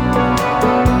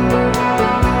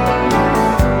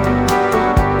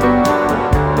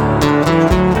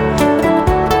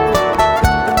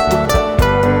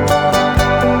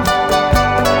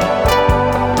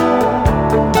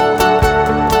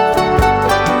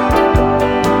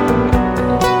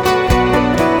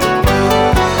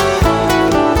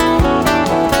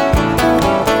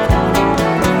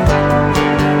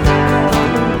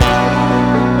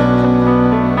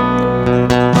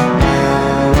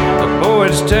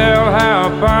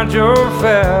 Pancho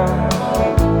fell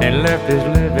and left his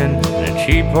living in a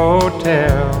cheap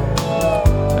hotel.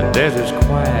 The desert's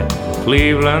quiet,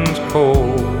 Cleveland's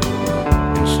cold,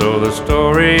 and so the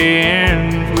story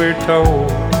ends, we're told.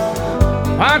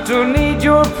 Pancho needs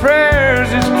your prayers,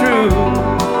 it's true.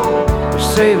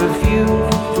 Save a few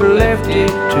for Lefty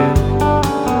too.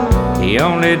 He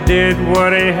only did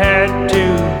what he had to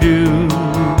do.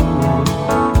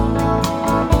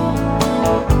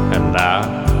 And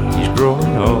now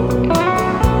growing old.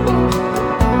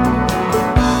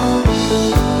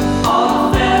 All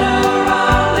the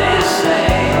federales say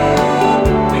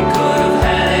we could have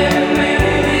had him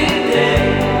any day.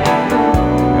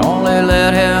 We only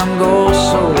let him go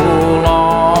so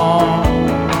long.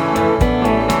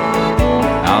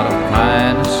 Out of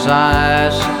kindness,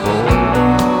 I suppose.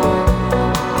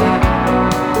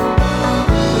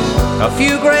 A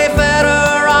few gray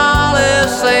federales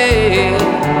say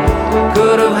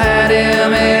could have had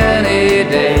him any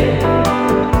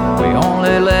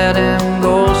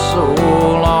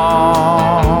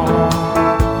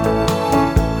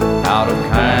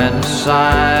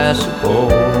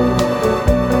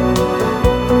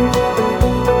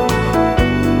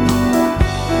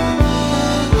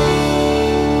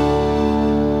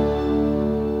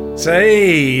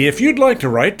Say, if you'd like to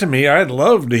write to me, I'd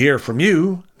love to hear from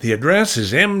you. The address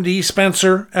is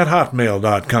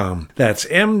mdspencer@hotmail.com. That's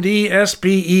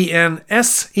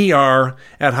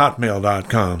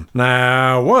mdspencer@hotmail.com.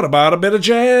 Now, what about a bit of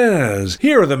jazz?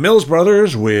 Here are the Mills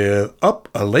Brothers with Up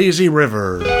a Lazy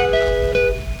River.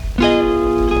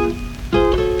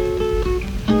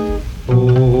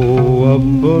 Oh,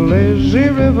 up a lazy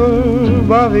river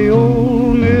by the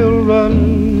old mill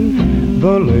run,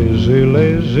 the lazy,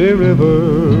 lazy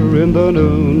river in the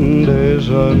noonday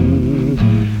sun,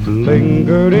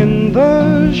 lingered in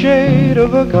the shade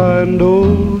of a kind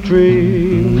old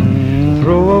tree.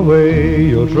 Throw away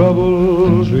your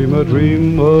troubles, dream a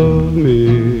dream of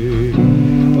me.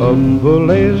 Up a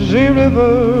lazy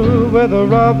river where the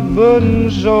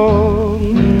robin's song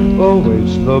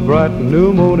awaits the bright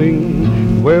new morning,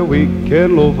 where we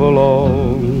can loaf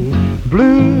along.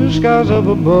 Blue skies up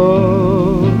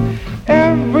above,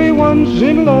 everyone's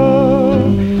in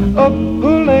love. Up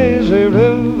a lazy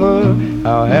river,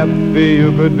 how happy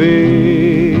you could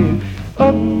be.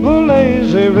 Up a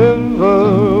lazy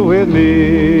river with me.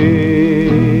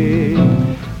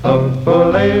 Up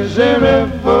a lazy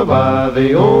river by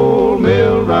the old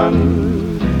mill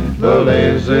run, the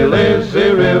lazy,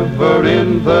 lazy river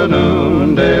in the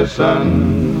noonday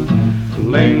sun,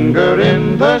 linger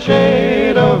in the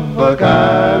shade of a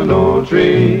kind old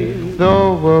tree.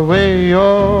 Throw away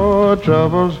your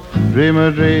troubles, dream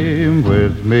a dream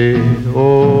with me.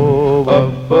 Oh,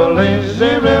 up a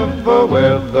lazy river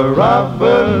where the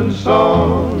robin's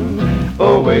song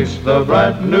awaits the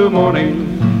bright new morning,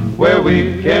 where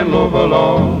we can loaf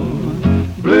along.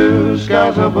 Blue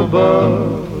skies up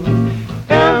above,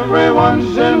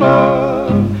 everyone's in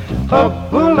love.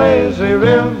 Up a lazy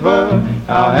river,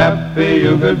 how happy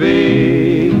you could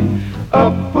be.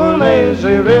 Up a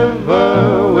lazy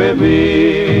river with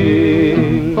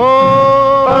me.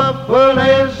 Oh, up a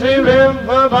lazy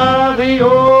river by the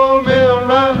old mill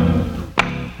run,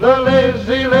 the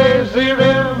lazy, lazy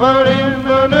river in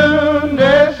the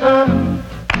noonday sun,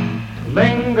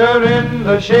 linger in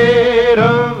the shade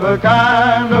of a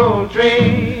kind old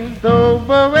tree. Throw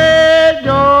away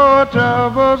your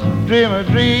troubles, dream a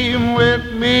dream with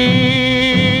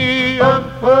me.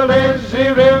 Up a lazy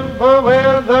river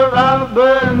where the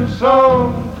robin's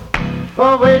song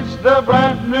awaits the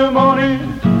bright new morning,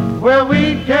 where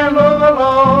we can loaf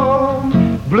along.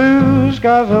 Blue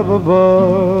skies up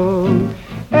above,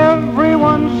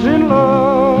 everyone's in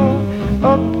love.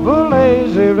 Up a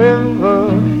lazy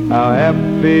river, how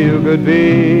happy you could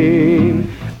be.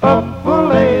 Up a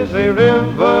lazy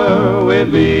river with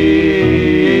me.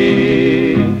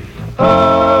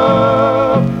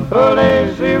 Up a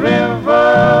lazy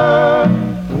river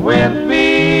with me.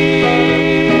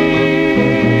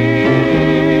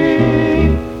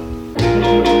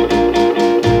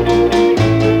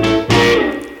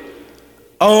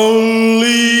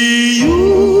 Only you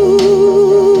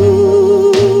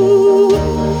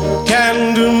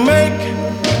can do make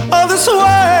all this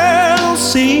world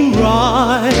seem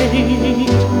right.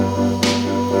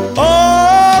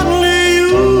 Only you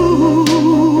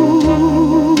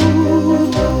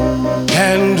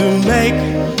can do make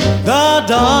the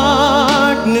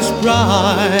darkness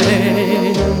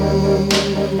bright.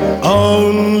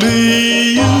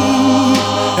 Only you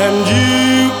and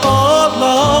you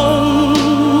alone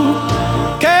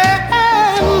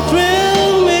can thrill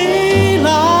me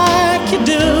like you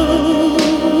do,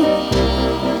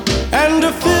 and to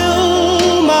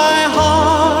fill my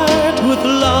heart with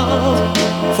love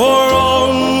for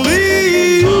only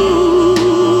you.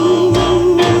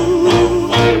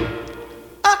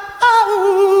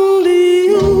 Only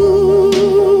you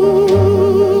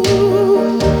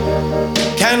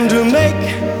can do make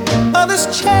all this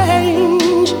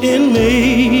change in me.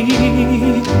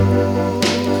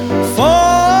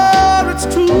 For it's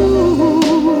true,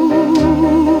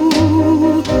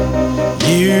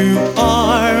 you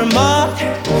are my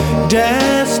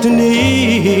destiny.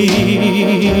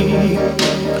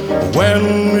 When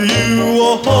you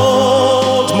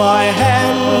hold my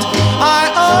hand, I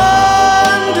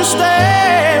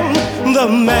understand the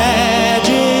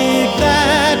magic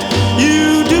that you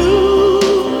do.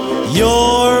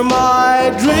 You're my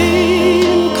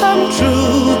dream come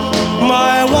true,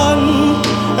 my one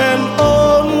and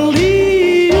only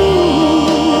you.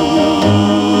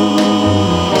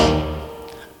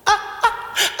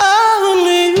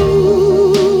 Only you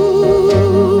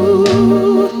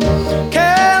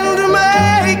can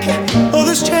make all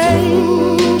this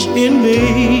change in me.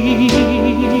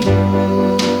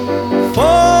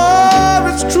 For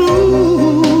it's true,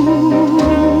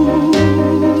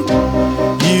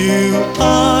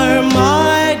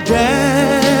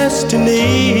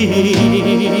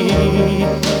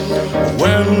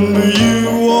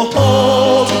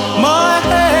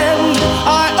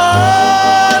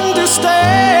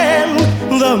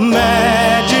 the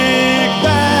magic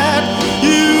that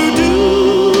you do.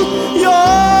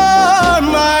 You're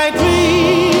my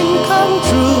dream come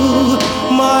true,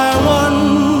 my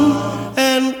one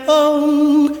and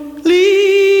only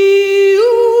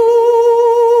you.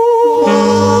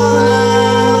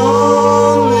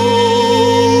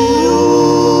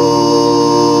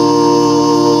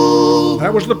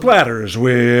 That was the Platters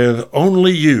with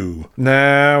Only You.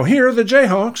 Now, here are the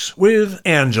Jayhawks with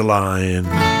Angeline.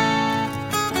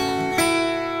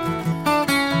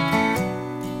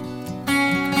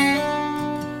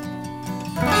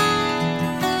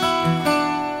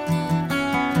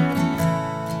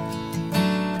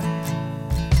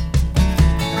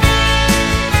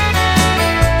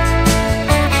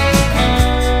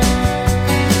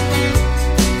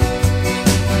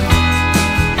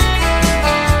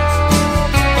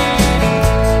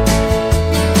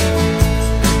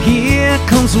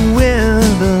 Comes the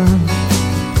weather,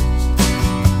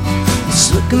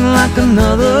 it's looking like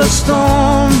another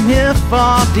storm. If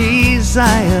our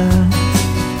desire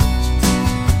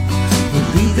will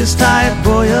leave this tired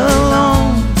boy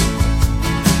alone,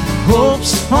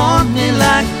 hopes haunt me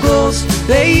like ghosts,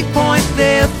 they point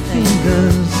their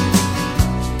fingers.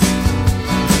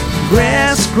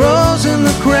 Grass grows in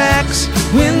the cracks,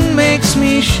 wind makes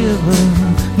me shiver.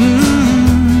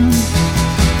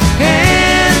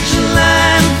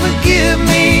 Angeline, forgive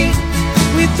me,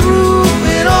 we threw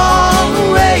it all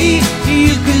away.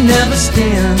 You could never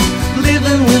stand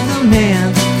living with a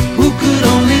man who could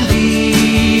only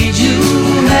lead you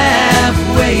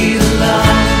halfway to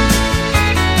love.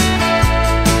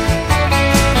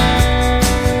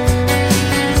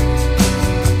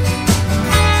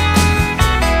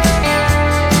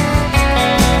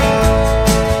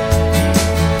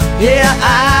 Yeah,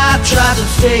 I tried to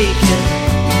fake it,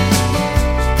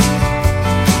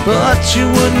 but you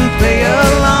wouldn't play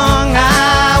along.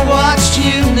 I watched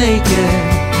you naked,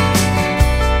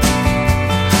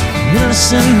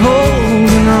 innocent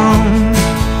holding on.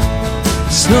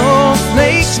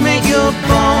 Snowflakes make your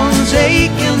bones ache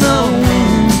in the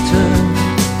winter.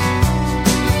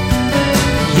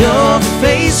 Your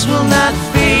face will not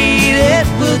fade, it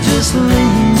will just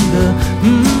linger.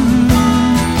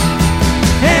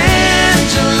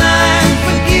 Angeline,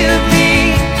 forgive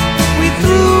me, we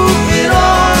threw it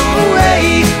all away.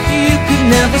 You could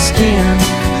never stand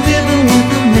living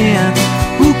with a man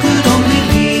who could only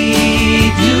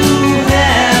lead you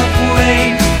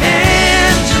halfway.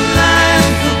 Angeline,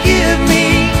 forgive me,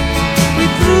 we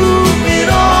threw it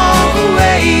all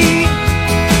away.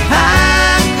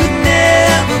 I could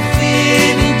never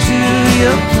fit into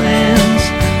your plans,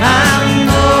 I'm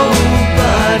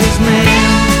nobody's man.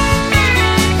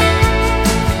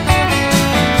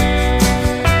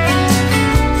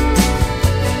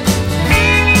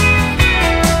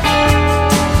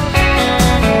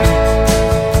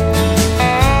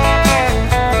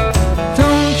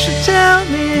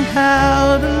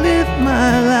 How to live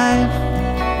my life?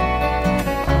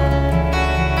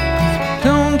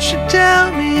 Don't you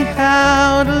tell me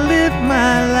how to live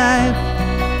my life?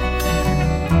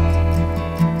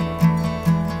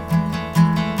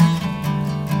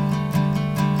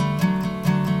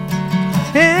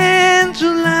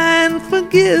 Angeline,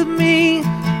 forgive me,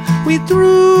 we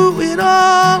threw it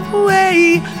all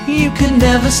away. You could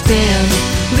never stand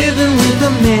living with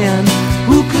a man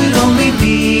who could only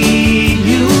lead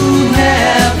you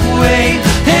halfway.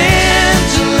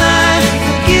 Angeline,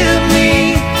 forgive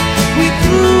me, we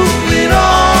threw it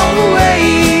all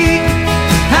away.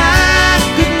 I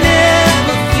could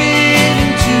never fit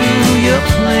into your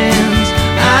plans,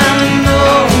 I'm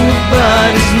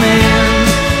nobody's man.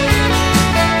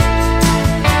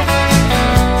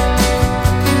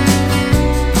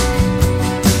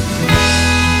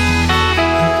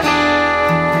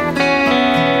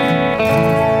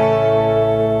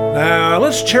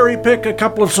 Let's cherry pick a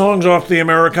couple of songs off the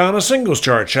Americana singles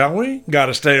chart, shall we?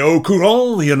 Gotta stay au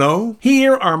courant, you know.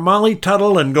 Here are Molly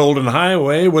Tuttle and Golden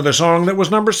Highway with a song that was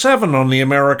number 7 on the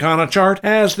Americana chart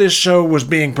as this show was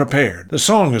being prepared. The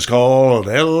song is called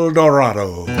El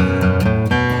Dorado.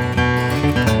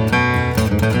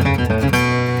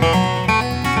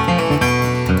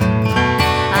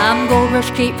 I'm Gold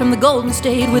Rush Kate from the Golden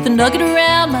State with a nugget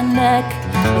around my neck.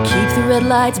 I keep the red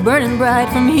lights burning bright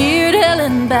from here to hell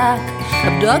and back.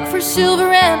 I've dug for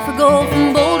silver and for gold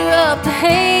from Boulder up to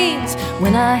Haines.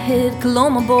 When I hit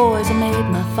Coloma, boys, I made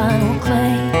my final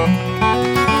claim.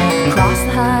 Across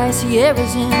the high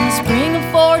Sierras in the spring of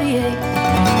 48,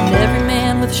 and every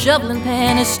man with a shovel and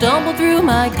pan has stumbled through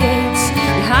my gates.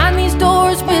 Behind these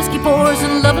doors, whiskey pours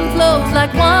and loving flows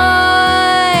like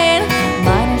wine.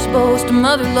 Miners boast of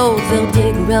mother loads they'll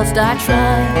dig or else die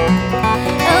trying.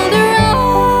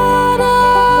 Eldorado,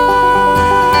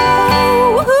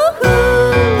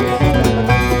 woo-hoo-hoo.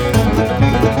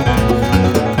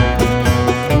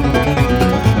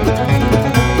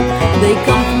 They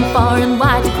come from far and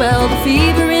wide to quell the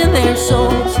fever in their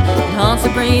souls. It haunts the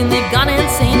brain, they've gone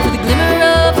insane for the glimmer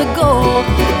of the gold.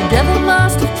 The devil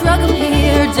must have drugged them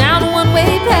here down a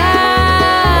one-way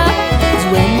path. 'Cause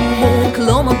when you hit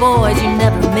Coloma, boys, you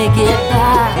never make it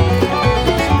back.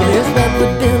 There's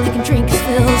Redwood Bill, he can drink his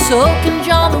fill, so can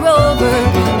John the Rover.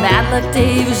 Mad Luck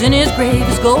Dave is in his grave,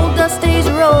 his gold dust days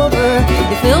are over.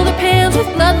 They fill their pans with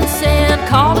blood and sand,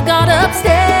 call to God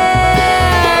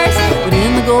upstairs. But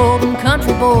in the golden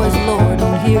country, boys, the Lord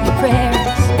don't hear your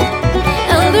prayers.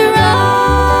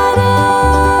 Eldorado,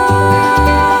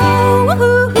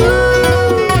 woo-hoo-hoo.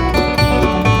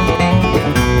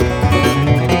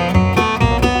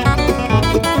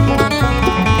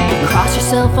 Cross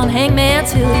yourself on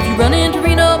Hangman's Hill if you run into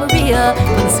Reno Maria.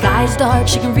 When the sky's dark,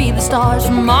 she can read the stars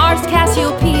from Mars to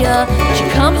Cassiopeia. She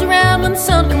comes around when the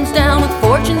sun comes down with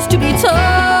fortunes to be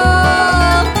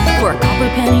told. For a copper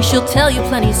penny, she'll tell you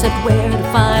plenty, except where to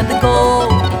find the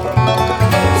gold.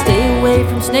 Stay away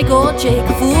from Snake Oil Jake,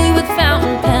 fool you with a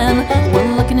fountain pen.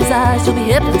 One look in his eyes, you'll be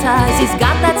hypnotized. He's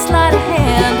got that sleight of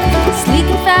hand, sleek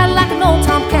and fat like an old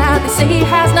tomcat. They say he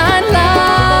has 9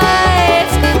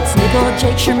 lives. Snake Oil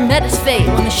Jake sure met his fate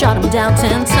when they shot him down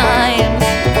 10 times.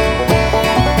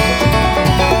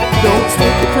 Don't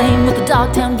stake your claim with the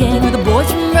Dogtown gang or the boys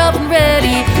from Rough and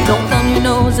Ready. Don't thumb your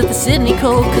nose at the Sydney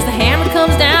Code, 'cause the hammer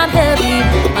comes down heavy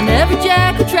on every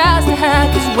jack who tries to hack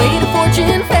his way to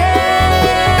fortune fair.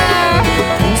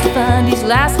 Comes to find he's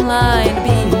last in line to be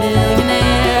a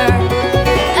millionaire.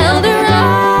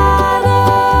 Eldorado,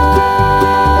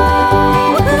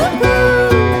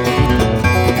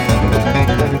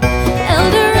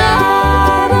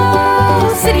 Eldorado,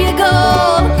 city of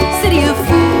gold, city of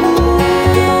fools.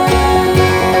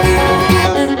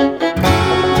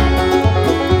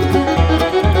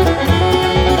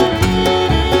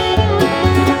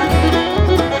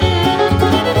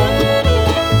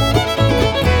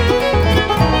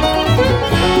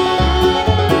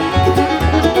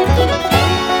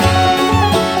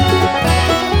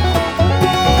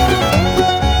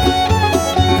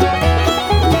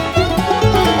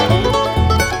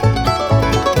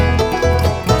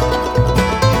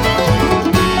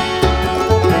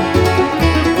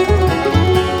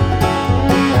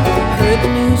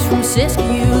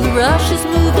 Siskiyou, the rush is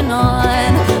moving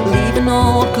on, leaving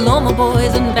old Coloma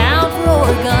boys and bound for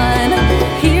Oregon.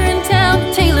 Here in town,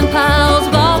 the tailing piles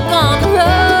have all gone to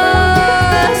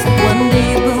rust. One day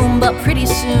you boom, but pretty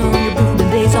soon your booming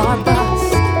days are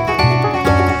bust.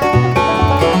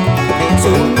 So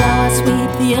now I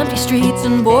sweep the empty streets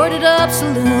and boarded up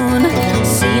saloon,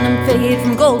 seen them fade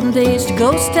from golden days to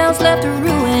ghost towns left to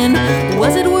ruin.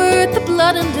 Was it worth the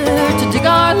blood and dirt to dig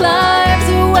our lives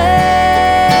away?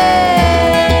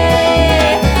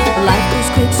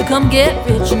 So come get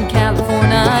rich in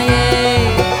California, yeah.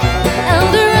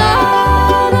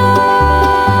 Eldorado,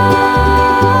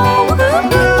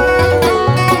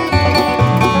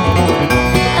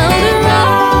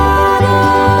 Eldorado,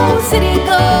 city of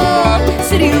gold,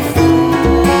 city of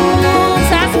fools.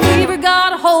 Has the fever got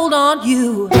a hold on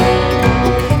you?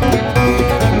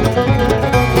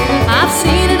 I've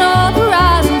seen it all, the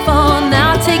rise and fall.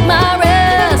 Now I take my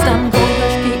rest. I'm Gold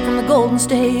Rush Pete from the Golden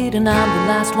State, and I'm the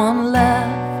last one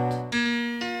left.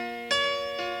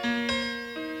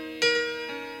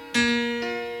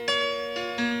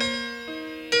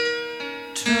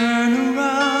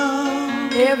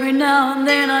 Every now and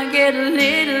then I get a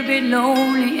little bit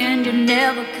lonely and you're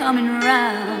never coming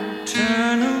around.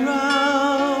 Turn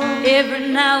around. Every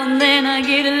now and then I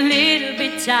get a little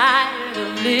bit tired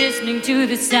of listening to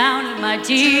the sound of my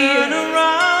tears. Turn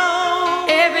around.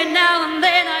 Every now and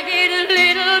then I get a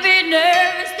little bit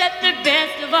nervous that the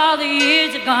best of all the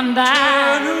years have gone by.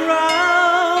 Turn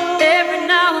around. Every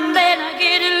now and then I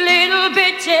get a little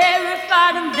bit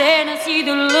terrified, and then I see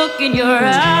the look in your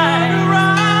eyes. Turn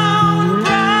around.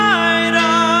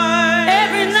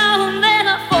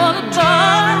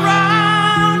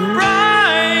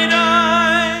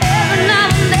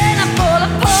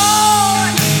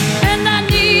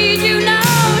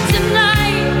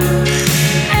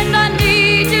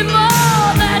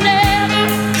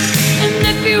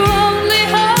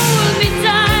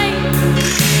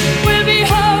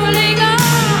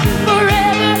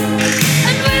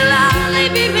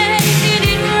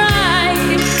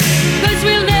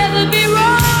 We'll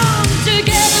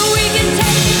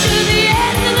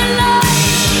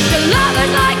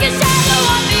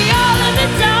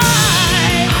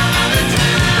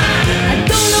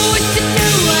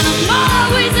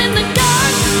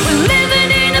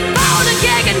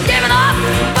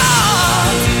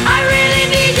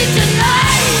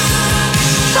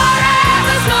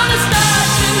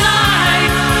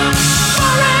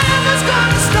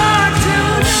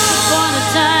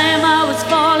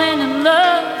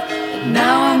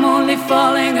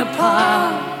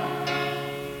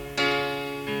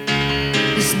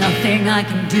nothing I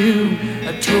can do,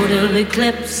 a total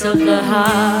eclipse of the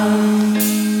heart.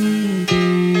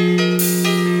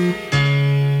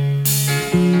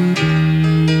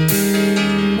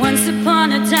 Once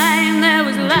upon a time there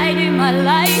was light in my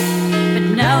life,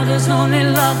 but now there's only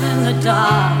love in the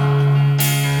dark.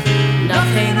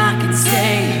 Nothing I can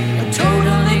say, a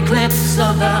total eclipse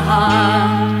of the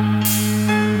heart.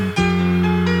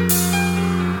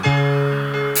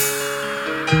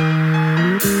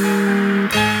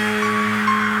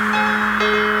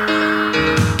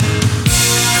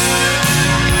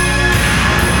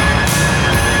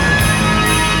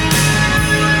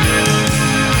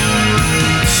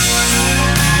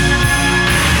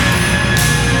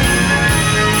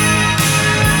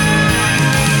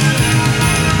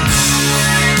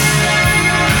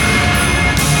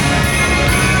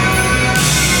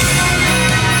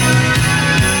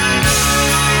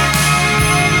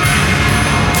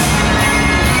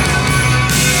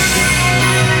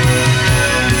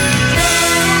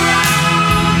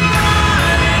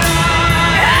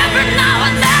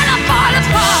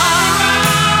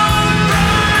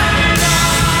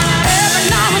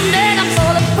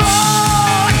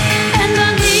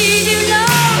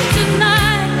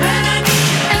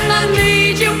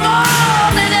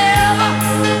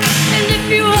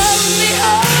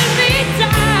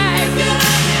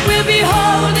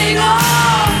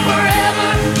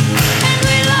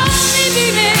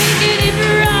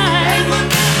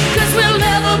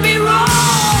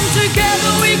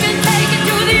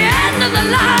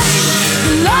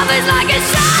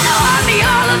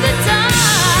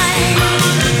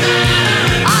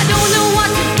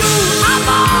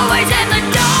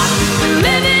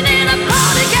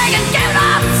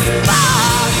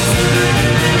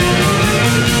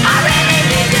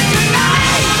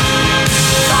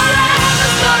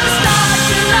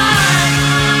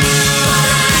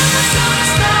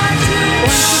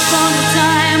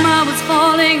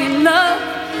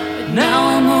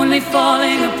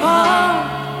 Falling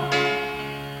apart.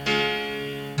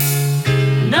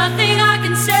 Nothing I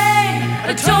can say,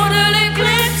 a total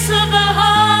eclipse of the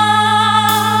heart.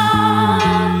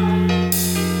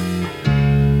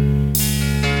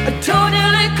 A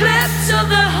total eclipse of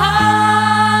the heart.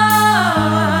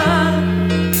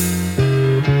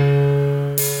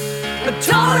 A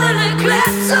total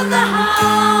eclipse of the heart.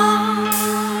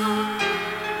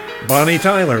 Bonnie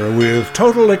Tyler with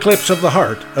Total Eclipse of the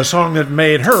Heart, a song that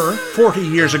made her, 40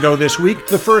 years ago this week,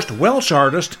 the first Welsh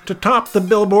artist to top the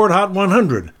Billboard Hot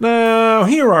 100. Now,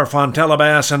 here are Fontella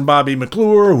Bass and Bobby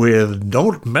McClure with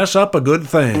Don't Mess Up a Good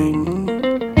Thing.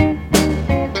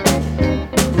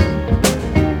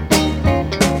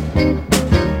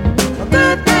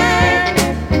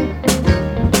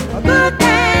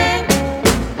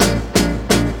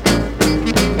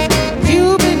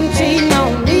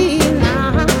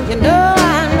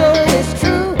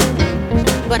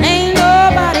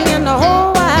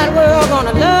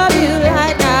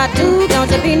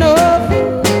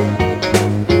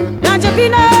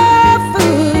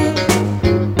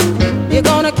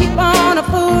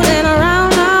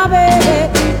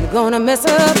 Mess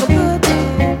up a good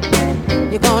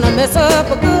thing. You're gonna mess up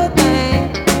a good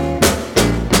thing.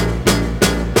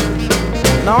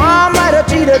 Now I might have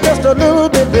cheated just a little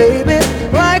bit, baby,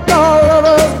 like all of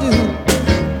us do.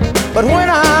 But when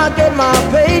I get my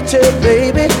paycheck,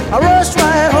 baby, I rush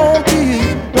right home to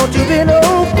you. Don't you be no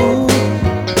fool.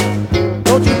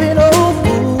 Don't you be no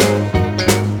fool.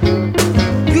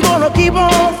 You're gonna keep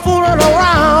on fooling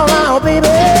around now, baby.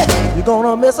 You're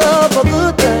gonna mess up a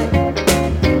good thing.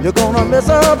 You're gonna mess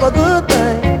up a good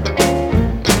thing.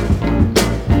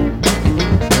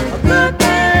 A good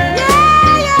thing.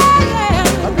 Yeah, yeah,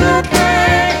 yeah. A good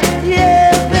thing. Yeah,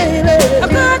 baby. A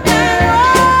good thing.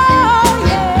 Oh,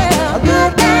 yeah. A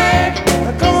good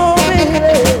thing. Come on, baby.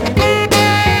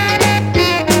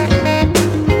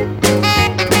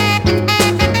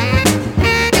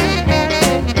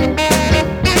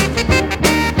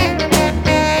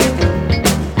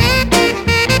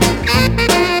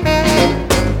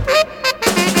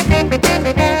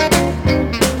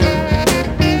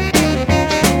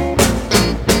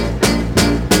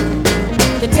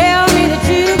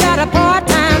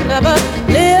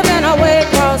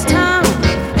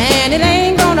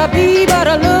 Be but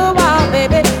a little while,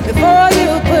 baby, before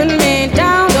you put me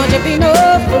down. Don't you be no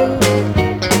fool.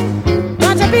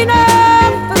 Don't you be no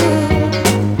fool.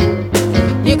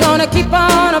 You're gonna keep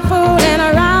on a fooling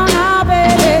around now,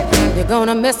 baby. You're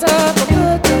gonna mess up a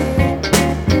good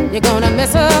thing. You're gonna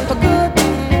mess up a good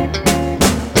thing.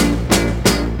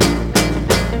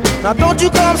 Now don't you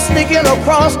come sneaking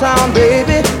across town,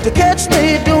 baby, to catch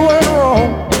me doing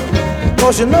wrong.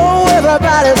 'cause you know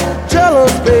everybody's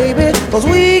jealous, baby, 'cause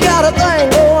we got a thing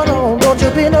going on. Don't you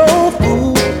be no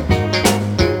fool,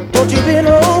 don't you be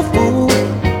no fool.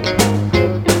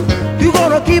 You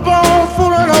gonna keep on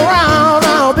fooling around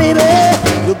now, baby.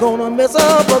 You're gonna mess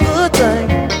up a good thing.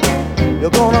 You're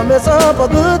gonna mess up a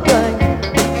good thing.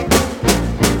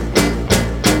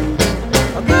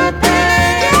 A good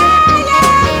thing, yeah,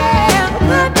 yeah, yeah. A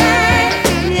good thing,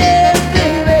 yeah,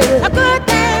 baby. A good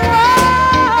thing,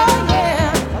 oh,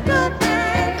 yeah. A good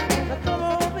thing, come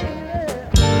on, baby.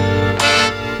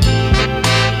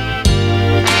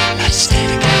 Let's stay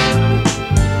together.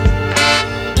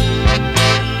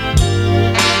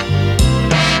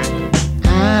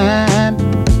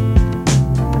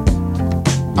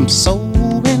 I'm so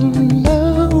in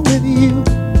love with you.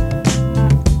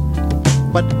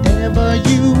 Whatever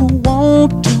you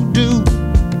want to do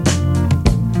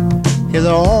is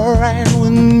alright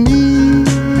with me.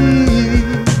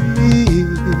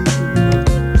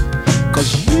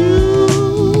 'Cause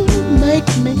you make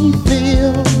me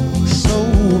feel so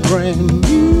brand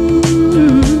new.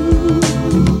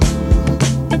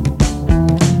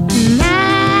 And I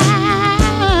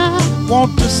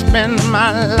want to spend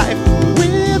my life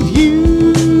with you.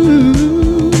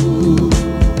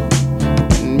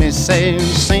 Say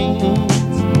scenes,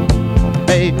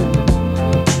 baby,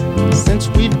 since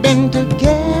we've been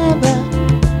together.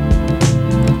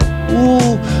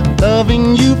 Ooh, loving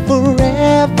you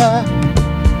forever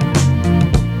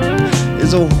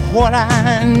is what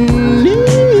I need.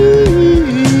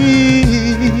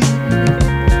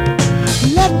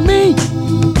 Let me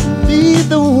be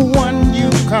the one you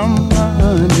come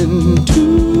running to.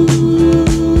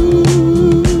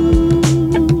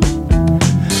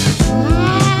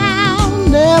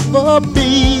 Never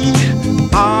be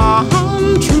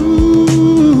untrue.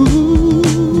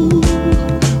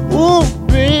 Oh,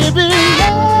 baby,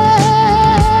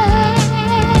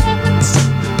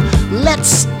 let's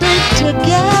stay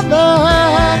together.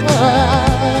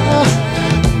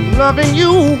 Loving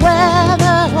you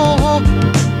weather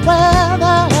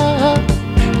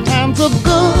times are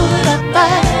good or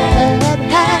bad,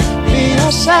 happy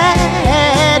or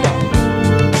sad.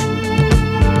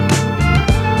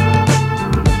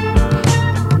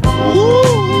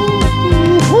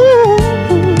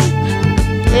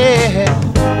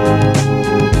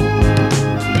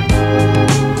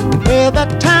 Whether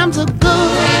times are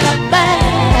good or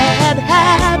bad,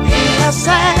 happy or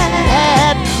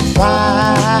sad.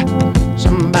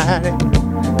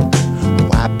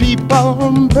 Why people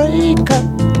break up,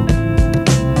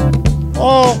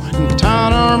 oh, and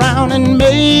turn around and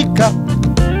make up.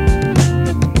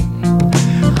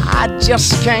 I just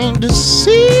came to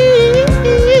see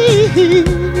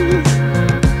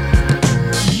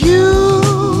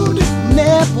you'd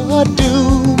never do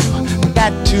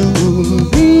that to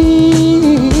me,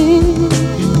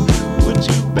 would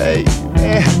you, baby?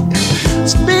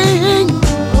 Being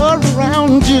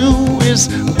around you is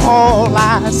all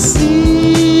I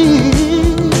see,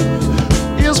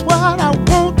 is what I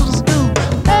want us to do.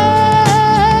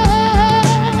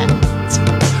 And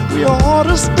we ought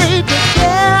to stay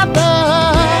together,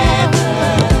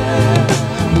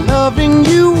 loving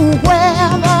you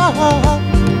weather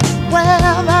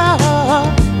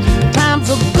times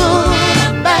are good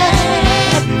and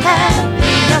bad,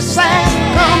 happy or sad.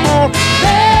 Come on,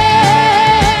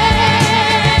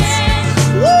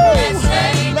 let's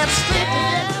stay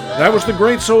together. That was the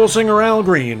great soul singer Al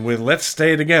Green with Let's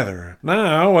Stay Together.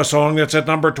 Now, a song that's at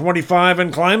number 25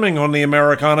 and climbing on the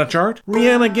Americana chart,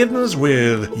 Rhiannon Giddens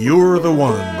with You're the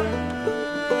One.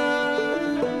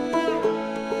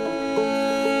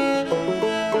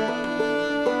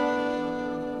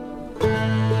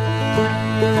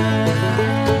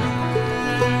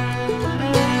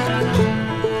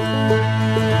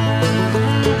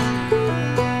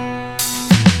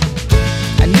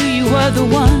 The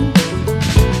one,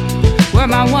 were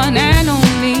my one and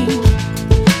only,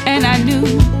 and I knew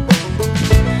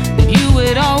that you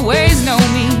would always know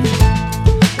me,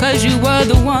 'cause you were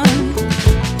the one,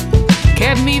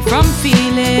 kept me from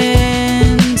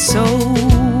feeling so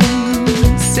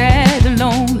sad and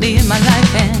lonely in my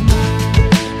life. And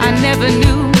I never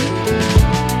knew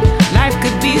life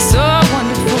could be so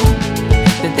wonderful,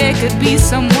 that there could be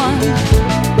someone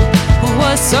who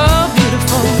was so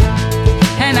beautiful.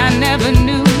 And I never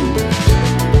knew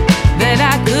that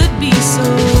I could be so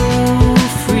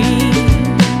free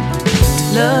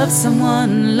to love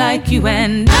someone like you.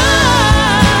 And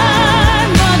I'm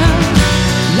gonna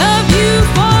love you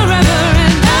forever,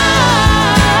 and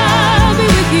I'll be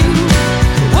with you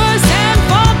for worse and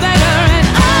for better. And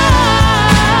I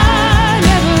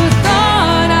never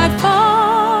thought I'd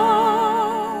fall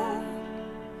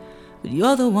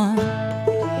you're the one.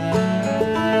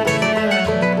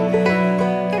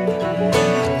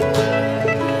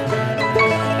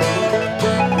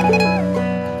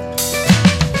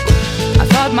 I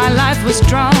thought my life was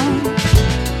drawn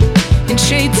in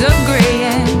shades of gray,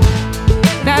 and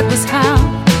that was how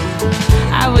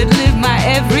I would live my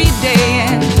everyday,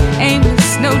 and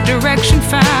aimless, no direction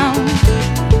found.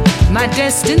 My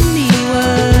destiny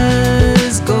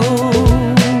was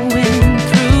going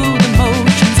through the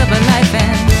motions of a life,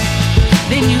 and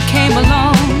then you came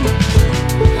along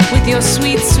with your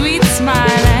sweet, sweet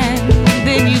smile, and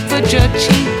then you put your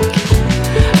cheek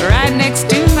right next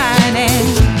to mine,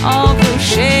 and all those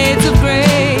shades of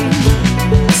gray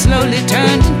slowly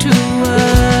turned into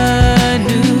a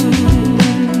new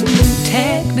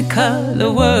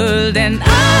technicolor world, and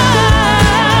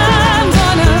I'm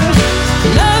gonna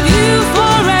love you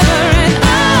forever, and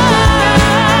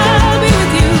I'll be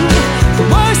with you for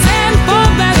worse and for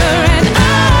better, and I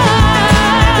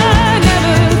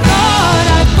never thought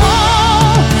I'd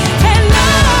fall, and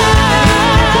I'm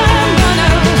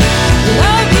gonna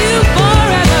love you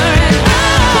forever, and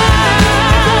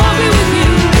I'll be with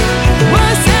you for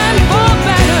worse and for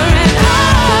better, and I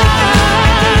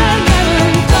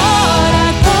never thought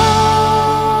I'd fall,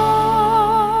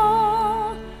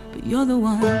 but you're the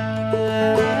one.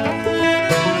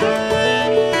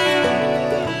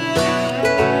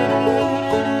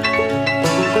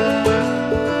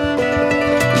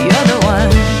 You're the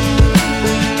one.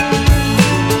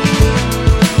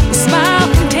 Your smile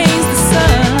contains the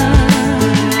sun,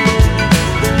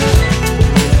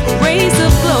 rays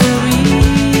of glory.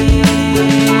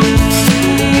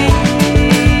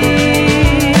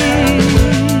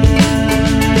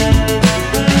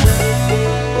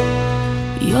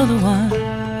 You're the one.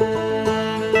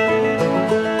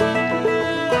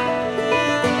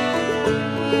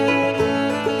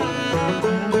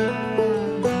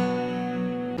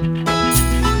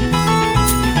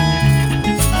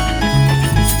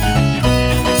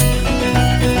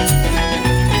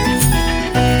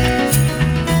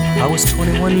 I was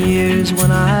 21 years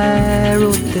when I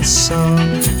wrote this song.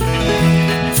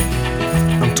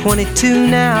 I'm 22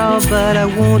 now, but I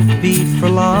won't be for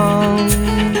long.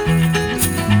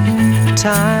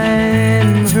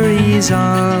 Time hurries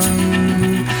on,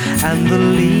 and the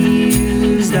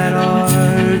leaves that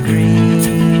are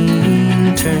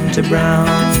green turn to brown,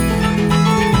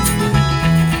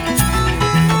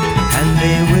 and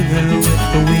they wither with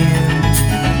the wind,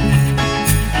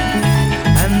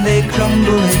 and they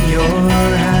crumble in your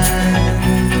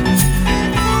hand.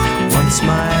 Once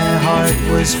my heart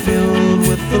was filled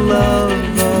with the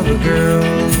love of a girl.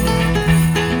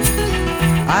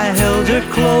 I held her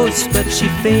close, but she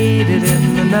faded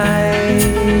in the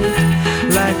night,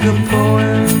 like a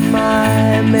poem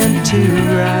I meant to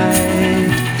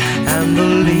write. And the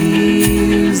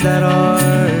leaves that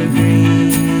are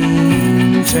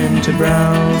green turn to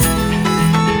brown,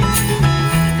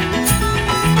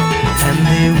 and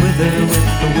they wither with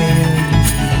the wind,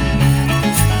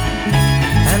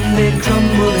 and they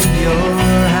crumble in your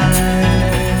hand.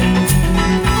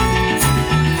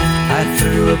 I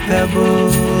threw a pebble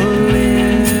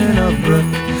in a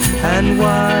brook and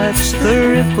watched the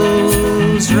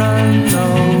ripples run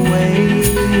away,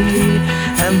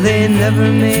 and they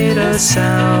never made a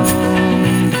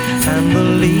sound. And the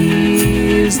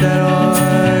leaves that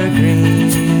are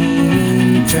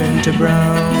green turn to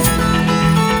brown,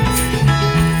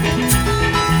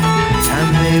 and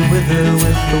they wither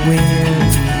with the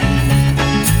wind,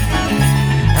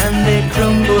 and they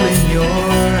crumble in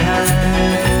your hand.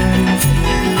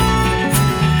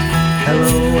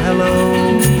 Hello, hello,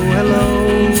 hello,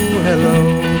 hello.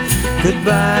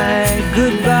 Goodbye,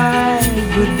 goodbye,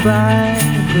 goodbye,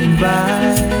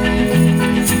 goodbye.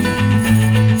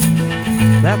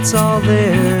 That's all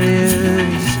there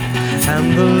is,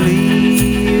 and the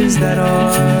leaves that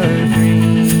are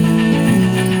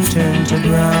green turn to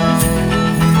brown.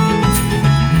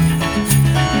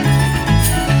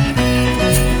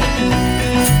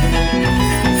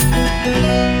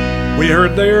 We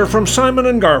heard there from Simon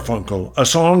and Garfunkel, a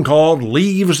song called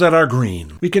Leaves That Are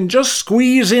Green. We can just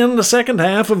squeeze in the second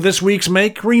half of this week's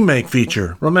Make-Remake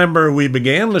feature. Remember, we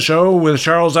began the show with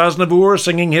Charles Aznavour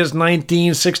singing his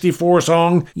 1964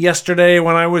 song, Yesterday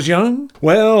When I Was Young?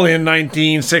 Well, in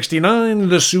 1969,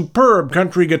 the superb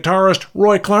country guitarist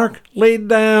Roy Clark laid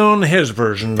down his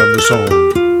version of the song.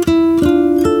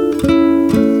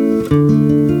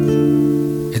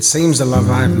 It seems the love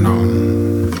I've known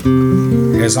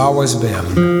has always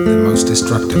been the most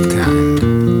destructive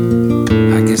kind.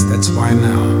 I guess that's why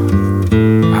now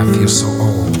I feel so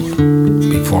old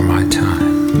before my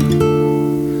time.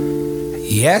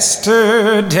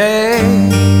 Yesterday,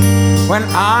 when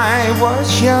I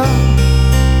was young,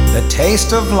 the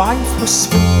taste of life was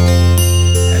sweet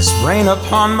as rain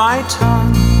upon my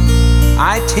tongue.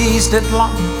 I teased at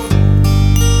life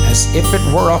as if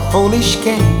it were a foolish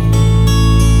game,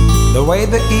 the way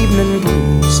the evening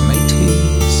breeze may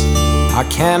tease a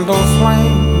candle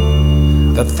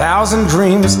flame. The thousand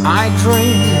dreams I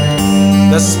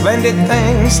dreamed, the splendid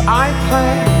things I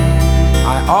planned,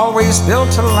 I always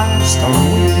built to last on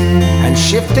wind and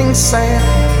shifting sand.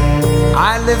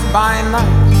 I live by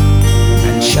night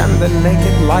and shun the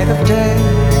naked light of day,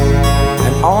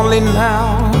 and only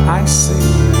now I see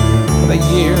the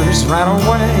years ran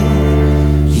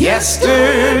away.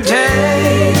 Yesterday,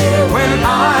 when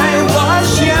I was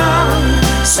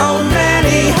young, so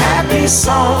many happy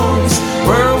songs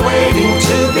were waiting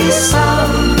to be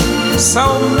sung.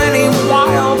 So many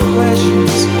wild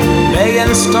pleasures lay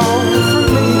in store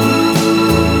for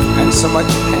me, and so much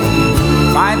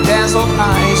pain my dazzled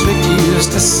eyes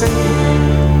refused to see.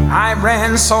 I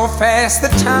ran so fast the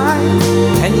time,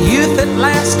 and youth at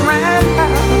last ran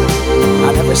out.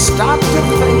 I never stopped to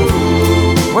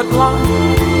think what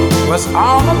life was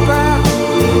all about,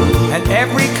 and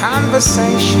every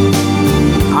conversation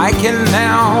I can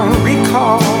now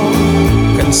recall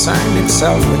concerned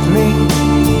itself with me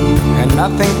and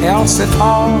nothing else at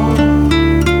all.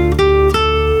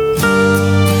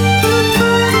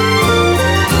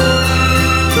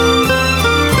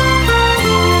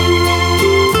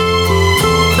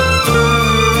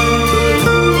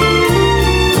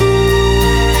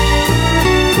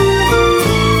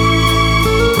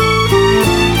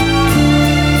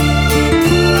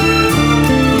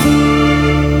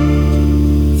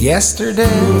 Yesterday,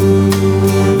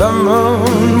 the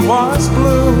moon was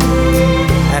blue,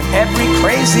 and every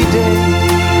crazy day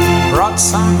brought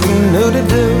something new to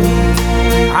do.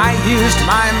 I used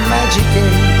my magic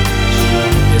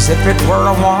age as if it were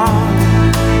a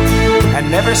wand,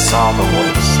 and never saw the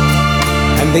worst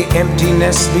and the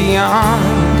emptiness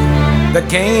beyond. The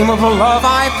game of love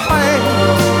I played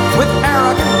with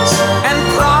arrogance and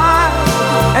pride,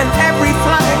 and every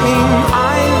flame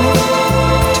I lit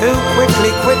too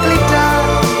quickly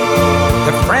died.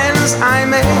 The friends I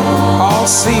made all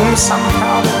seem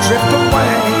somehow to drift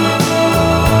away,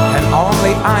 and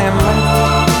only I am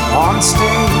left on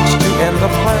stage to end the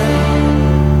play.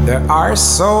 There are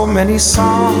so many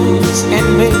songs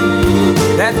in me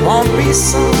that won't be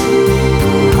sung.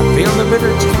 I feel the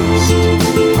bitter taste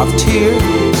of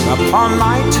tears upon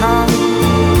my tongue.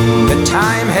 The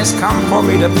time has come for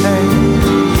me to pay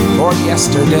for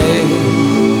yesterday,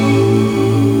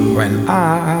 when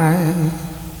I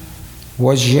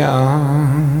was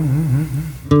young.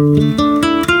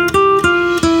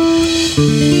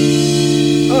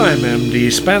 I'm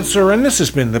MD Spencer, and this has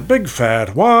been the Big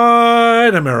Fat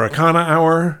White Americana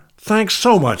Hour. Thanks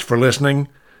so much for listening.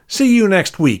 See you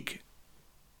next week.